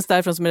också finns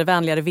därifrån, som är det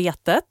vänligare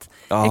vetet.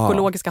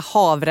 Ekologiska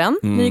havren,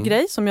 ny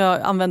grej som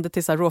jag använde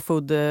till så här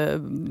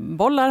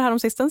råfoodbollar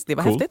häromsistens. Det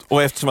var häftigt.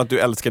 Och eftersom att du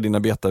älskar dina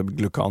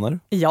beta-glukaner.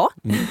 Ja,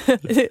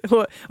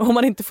 och om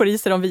man inte får i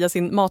sig dem via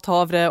sin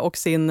mathavre och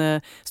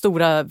sin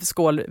stora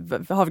skål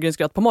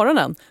havregrynsgröt på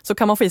morgonen, så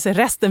kan man få i sig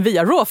resten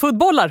via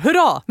råfoodbollar.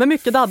 Hurra! Med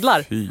mycket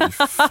dadlar. Fy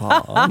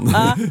fan.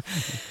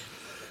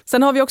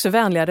 Sen har vi också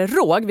vänligare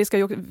råg. Vi ska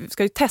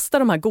ju testa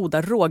de här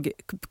goda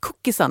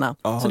rågcookiesarna.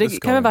 Så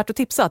det kan vara värt att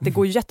tipsa att det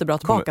går jättebra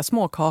att baka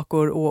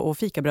småkakor och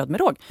fikabröd med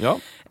råg. Ja.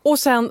 Och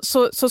sen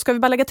så ska vi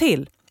bara lägga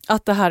till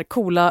att det här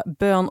coola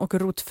bön- och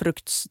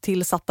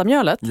rotfruktstillsatta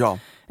mjölet,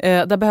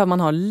 där behöver man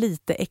ha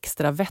lite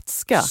extra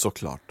vätska.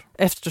 Såklart.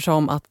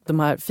 Eftersom att de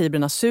här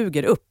fibrerna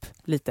suger upp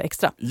lite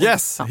extra.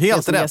 Yes,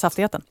 helt rätt.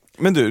 Saftigheten.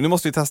 Men du, nu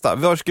måste vi testa.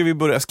 Var ska vi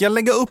börja? Ska jag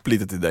lägga upp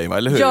lite till dig, va?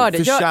 Eller hur? Gör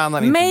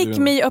det.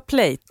 Make me a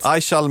plate.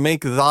 I shall make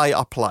thy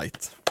a plate.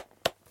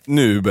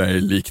 Nu börjar det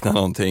likna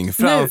någonting.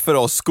 Framför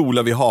oss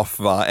skolar vi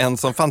Hafva, en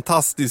sån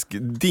fantastisk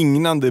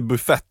dignande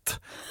buffett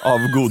av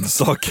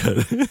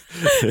godsaker.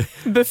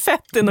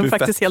 Buffett är nog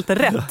faktiskt helt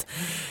rätt.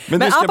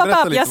 Men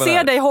jag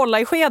ser dig hålla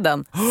i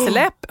skeden.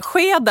 Släpp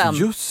skeden.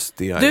 Just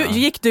det,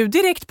 Gick du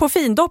direkt på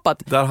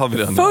findoppat? Där har vi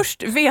den.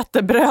 Först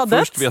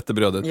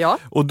vetebrödet. Ja.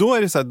 Och då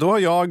är det så här, då har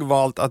jag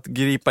valt att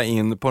gripa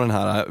in på den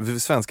här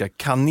svenska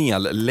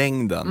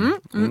kanellängden.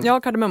 Jag har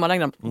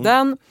kardemummalängden.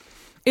 Den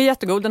är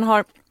jättegod. Den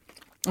har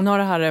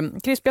det här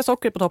krispiga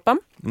sockret på toppen.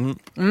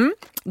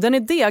 Den är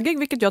degig,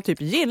 vilket jag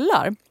typ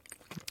gillar.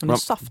 Den är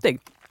saftig.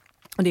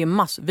 Och det är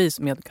massvis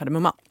med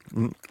kardemumma.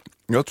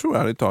 Jag tror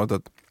ärligt talat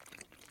att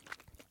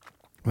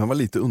den var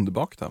lite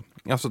underbakta.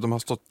 Alltså att de har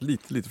stått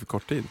lite för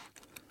kort tid.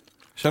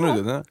 Känner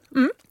du det?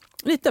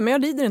 Lite, men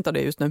jag lider inte av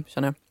det just nu,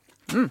 känner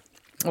jag.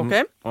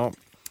 Okej.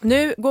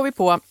 Nu går vi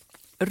på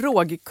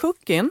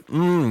rågcookin. Det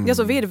är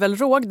alltså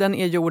virvelråg, den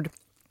är gjord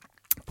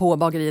på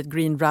bageriet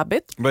Green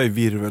Rabbit. Vad är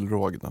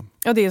virvelråg då?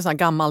 Ja, det är ett sånt här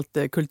gammalt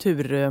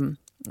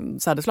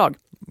kultursädeslag.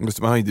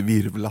 Man har inte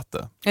virvlat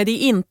det. Nej, det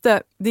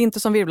är inte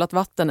som virvlat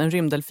vatten en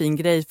rymdelfin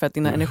grej för att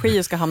dina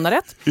energier ska hamna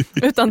rätt.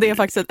 Utan det är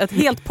faktiskt ett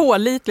helt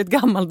pålitligt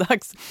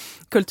gammaldags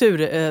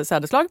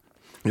kultursädeslag.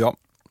 Ja.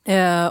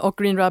 Och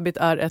Green Rabbit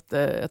är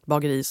ett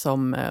bageri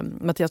som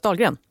Mattias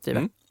Dahlgren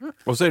driver.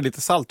 Och så är det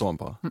lite salt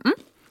ovanpå.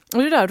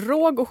 Och det där,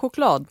 råg och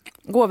choklad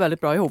går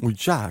väldigt bra ihop.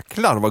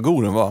 Jäklar vad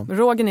god den var.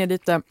 Rågen är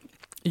lite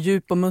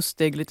djup och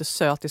mustig, lite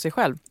söt i sig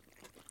själv.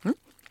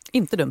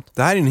 Inte dumt.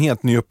 Det här är en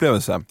helt ny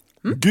upplevelse.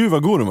 Gud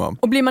vad god den var.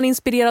 Och blir man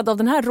inspirerad av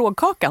den här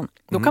rågkakan,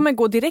 då kan man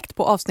gå direkt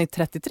på avsnitt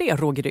 33,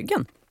 råg i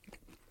ryggen.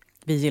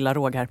 Vi gillar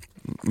råg här.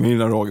 Vi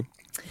gillar råg.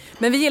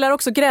 Men vi gillar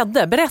också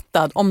grädde.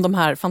 Berätta om de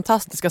här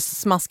fantastiska,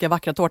 smaskiga,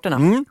 vackra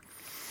tårtorna.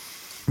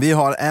 Vi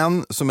har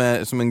en som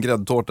är som en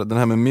gräddtårta, den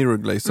här med mirror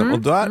glaze. Och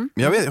där,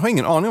 jag har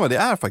ingen aning om vad det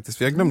är faktiskt,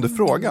 för jag glömde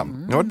fråga.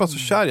 Jag var bara så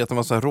kär i att den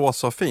var så här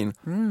rosa och fin.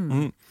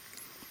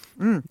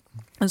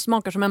 Den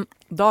smakar som en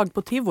dag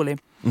på tivoli.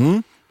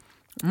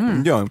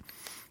 Ja,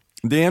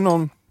 det är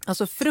någon...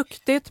 Alltså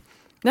fruktigt,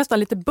 nästan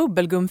lite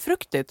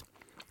bubbelgumfruktigt.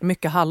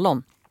 Mycket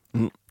hallon.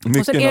 Mycket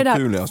och sen är det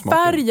naturliga här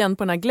smaker. färgen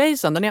på den här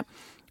glazen, den är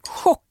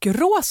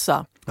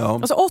chockrosa. Ja.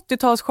 Alltså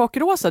 80-tals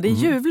chockrosa, det är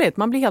ljuvligt.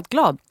 Man blir helt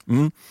glad.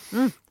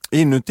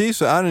 Inuti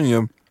så är den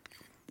ju...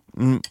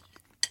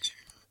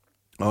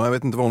 Ja, jag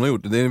vet inte vad hon har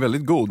gjort. Det är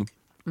väldigt god.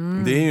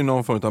 Det är ju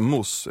någon form av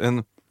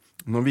mousse.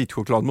 Någon vit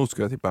chokladmousse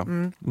skulle jag tippa.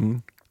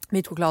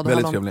 Vit choklad och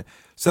Väldigt hallon. trevlig.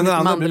 Sen den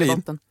andra blir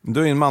mandelbotten.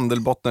 då är en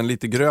mandelbotten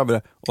lite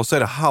grövre. Och så är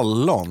det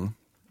hallon.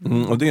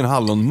 Och det är en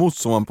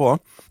hallonmousse som man på.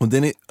 Och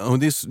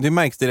det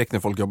märks direkt när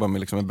folk jobbar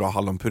med liksom en bra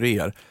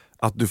hallonpuréer.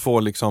 Att du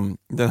får liksom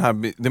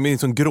den blir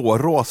liksom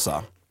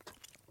grårosa.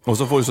 Och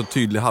så får du så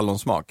tydlig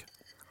hallonsmak.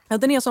 Ja,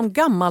 den är som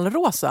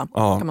gammalrosa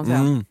kan man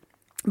säga.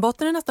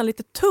 Botten är nästan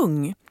lite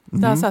tung.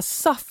 Det här, så här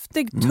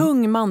saftig,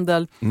 tung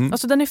mandel.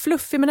 Alltså den är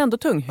fluffig men ändå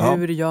tung.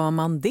 Hur gör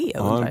man det?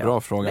 Ja, en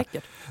bra fråga.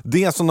 Läckert.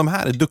 Det som de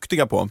här är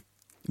duktiga på,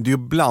 det är att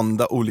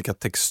blanda olika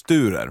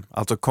texturer,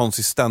 alltså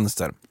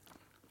konsistenser.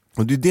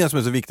 Och det är det som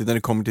är så viktigt när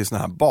det kommer till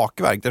såna här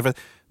bakverk. Därför att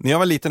när jag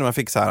var liten och man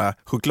fick så här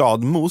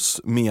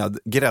chokladmousse med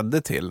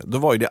grädde till, då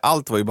var ju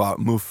allt var ju bara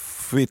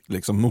muffigt,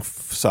 liksom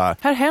muff så här.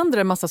 Här händer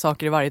det en massa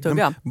saker i varje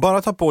tugga.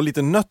 Bara ta på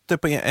lite nötter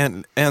på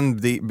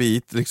en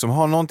bit, liksom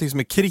ha någonting som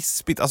är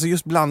krispigt, alltså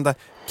just blanda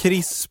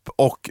krisp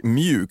och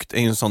mjukt är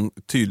en sån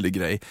tydlig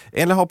grej.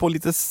 Eller ha på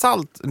lite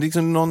salt,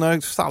 liksom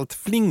någon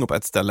saltflingo på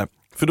ett ställe,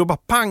 för då bara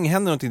pang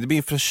händer någonting, det blir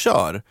en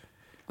fräschör.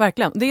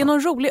 Verkligen. Det är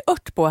någon rolig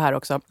ört på här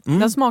också.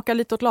 Den smakar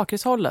lite åt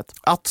lakritshållet.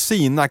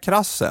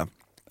 Atsinakrasse.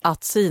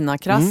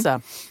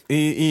 Atsinakrasse.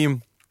 I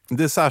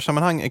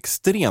dessertsammanhang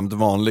extremt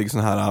vanlig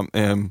sån här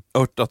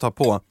ört att ta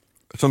på.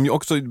 Som ju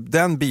också,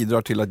 den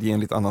bidrar till att ge en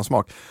lite annan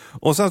smak.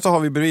 Och sen så har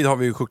vi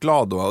bredvid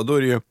choklad då. Och då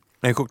är det ju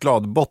en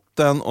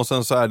chokladbotten och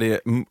sen så är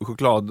det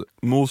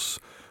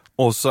chokladmousse.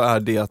 Och så är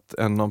det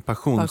någon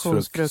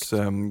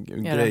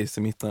passionsfruktsgrejs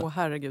i mitten. Åh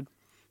herregud.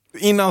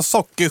 Innan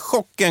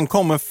sockerchocken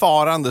kommer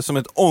farande som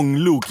ett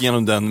ånglok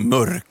genom den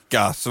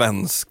mörka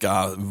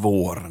svenska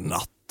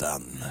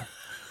vårnatten.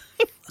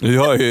 Nu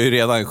har jag ju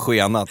redan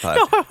skenat här.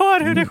 Jag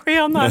hör hur det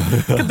skenar.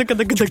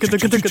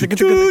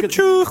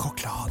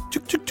 Choklad.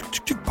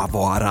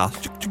 Bavara.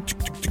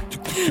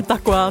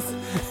 Tacoas.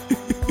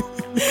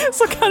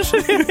 Så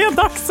kanske det är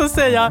dags att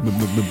säga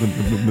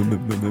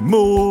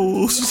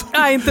Mos.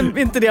 nej,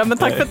 inte det, men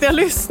tack för att ni har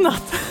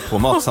lyssnat På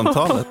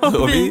Matsamtalet.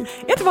 och vi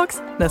är tillbaka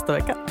nästa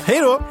vecka. Hej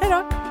då. Hej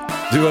då.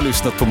 Du har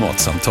lyssnat på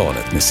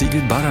Matsamtalet med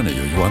Sigrid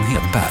Barany och Johan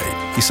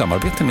Hedberg i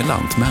samarbete med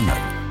Lantmännen.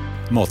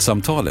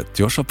 Matsamtalet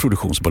görs av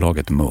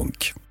produktionsbolaget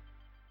Munk.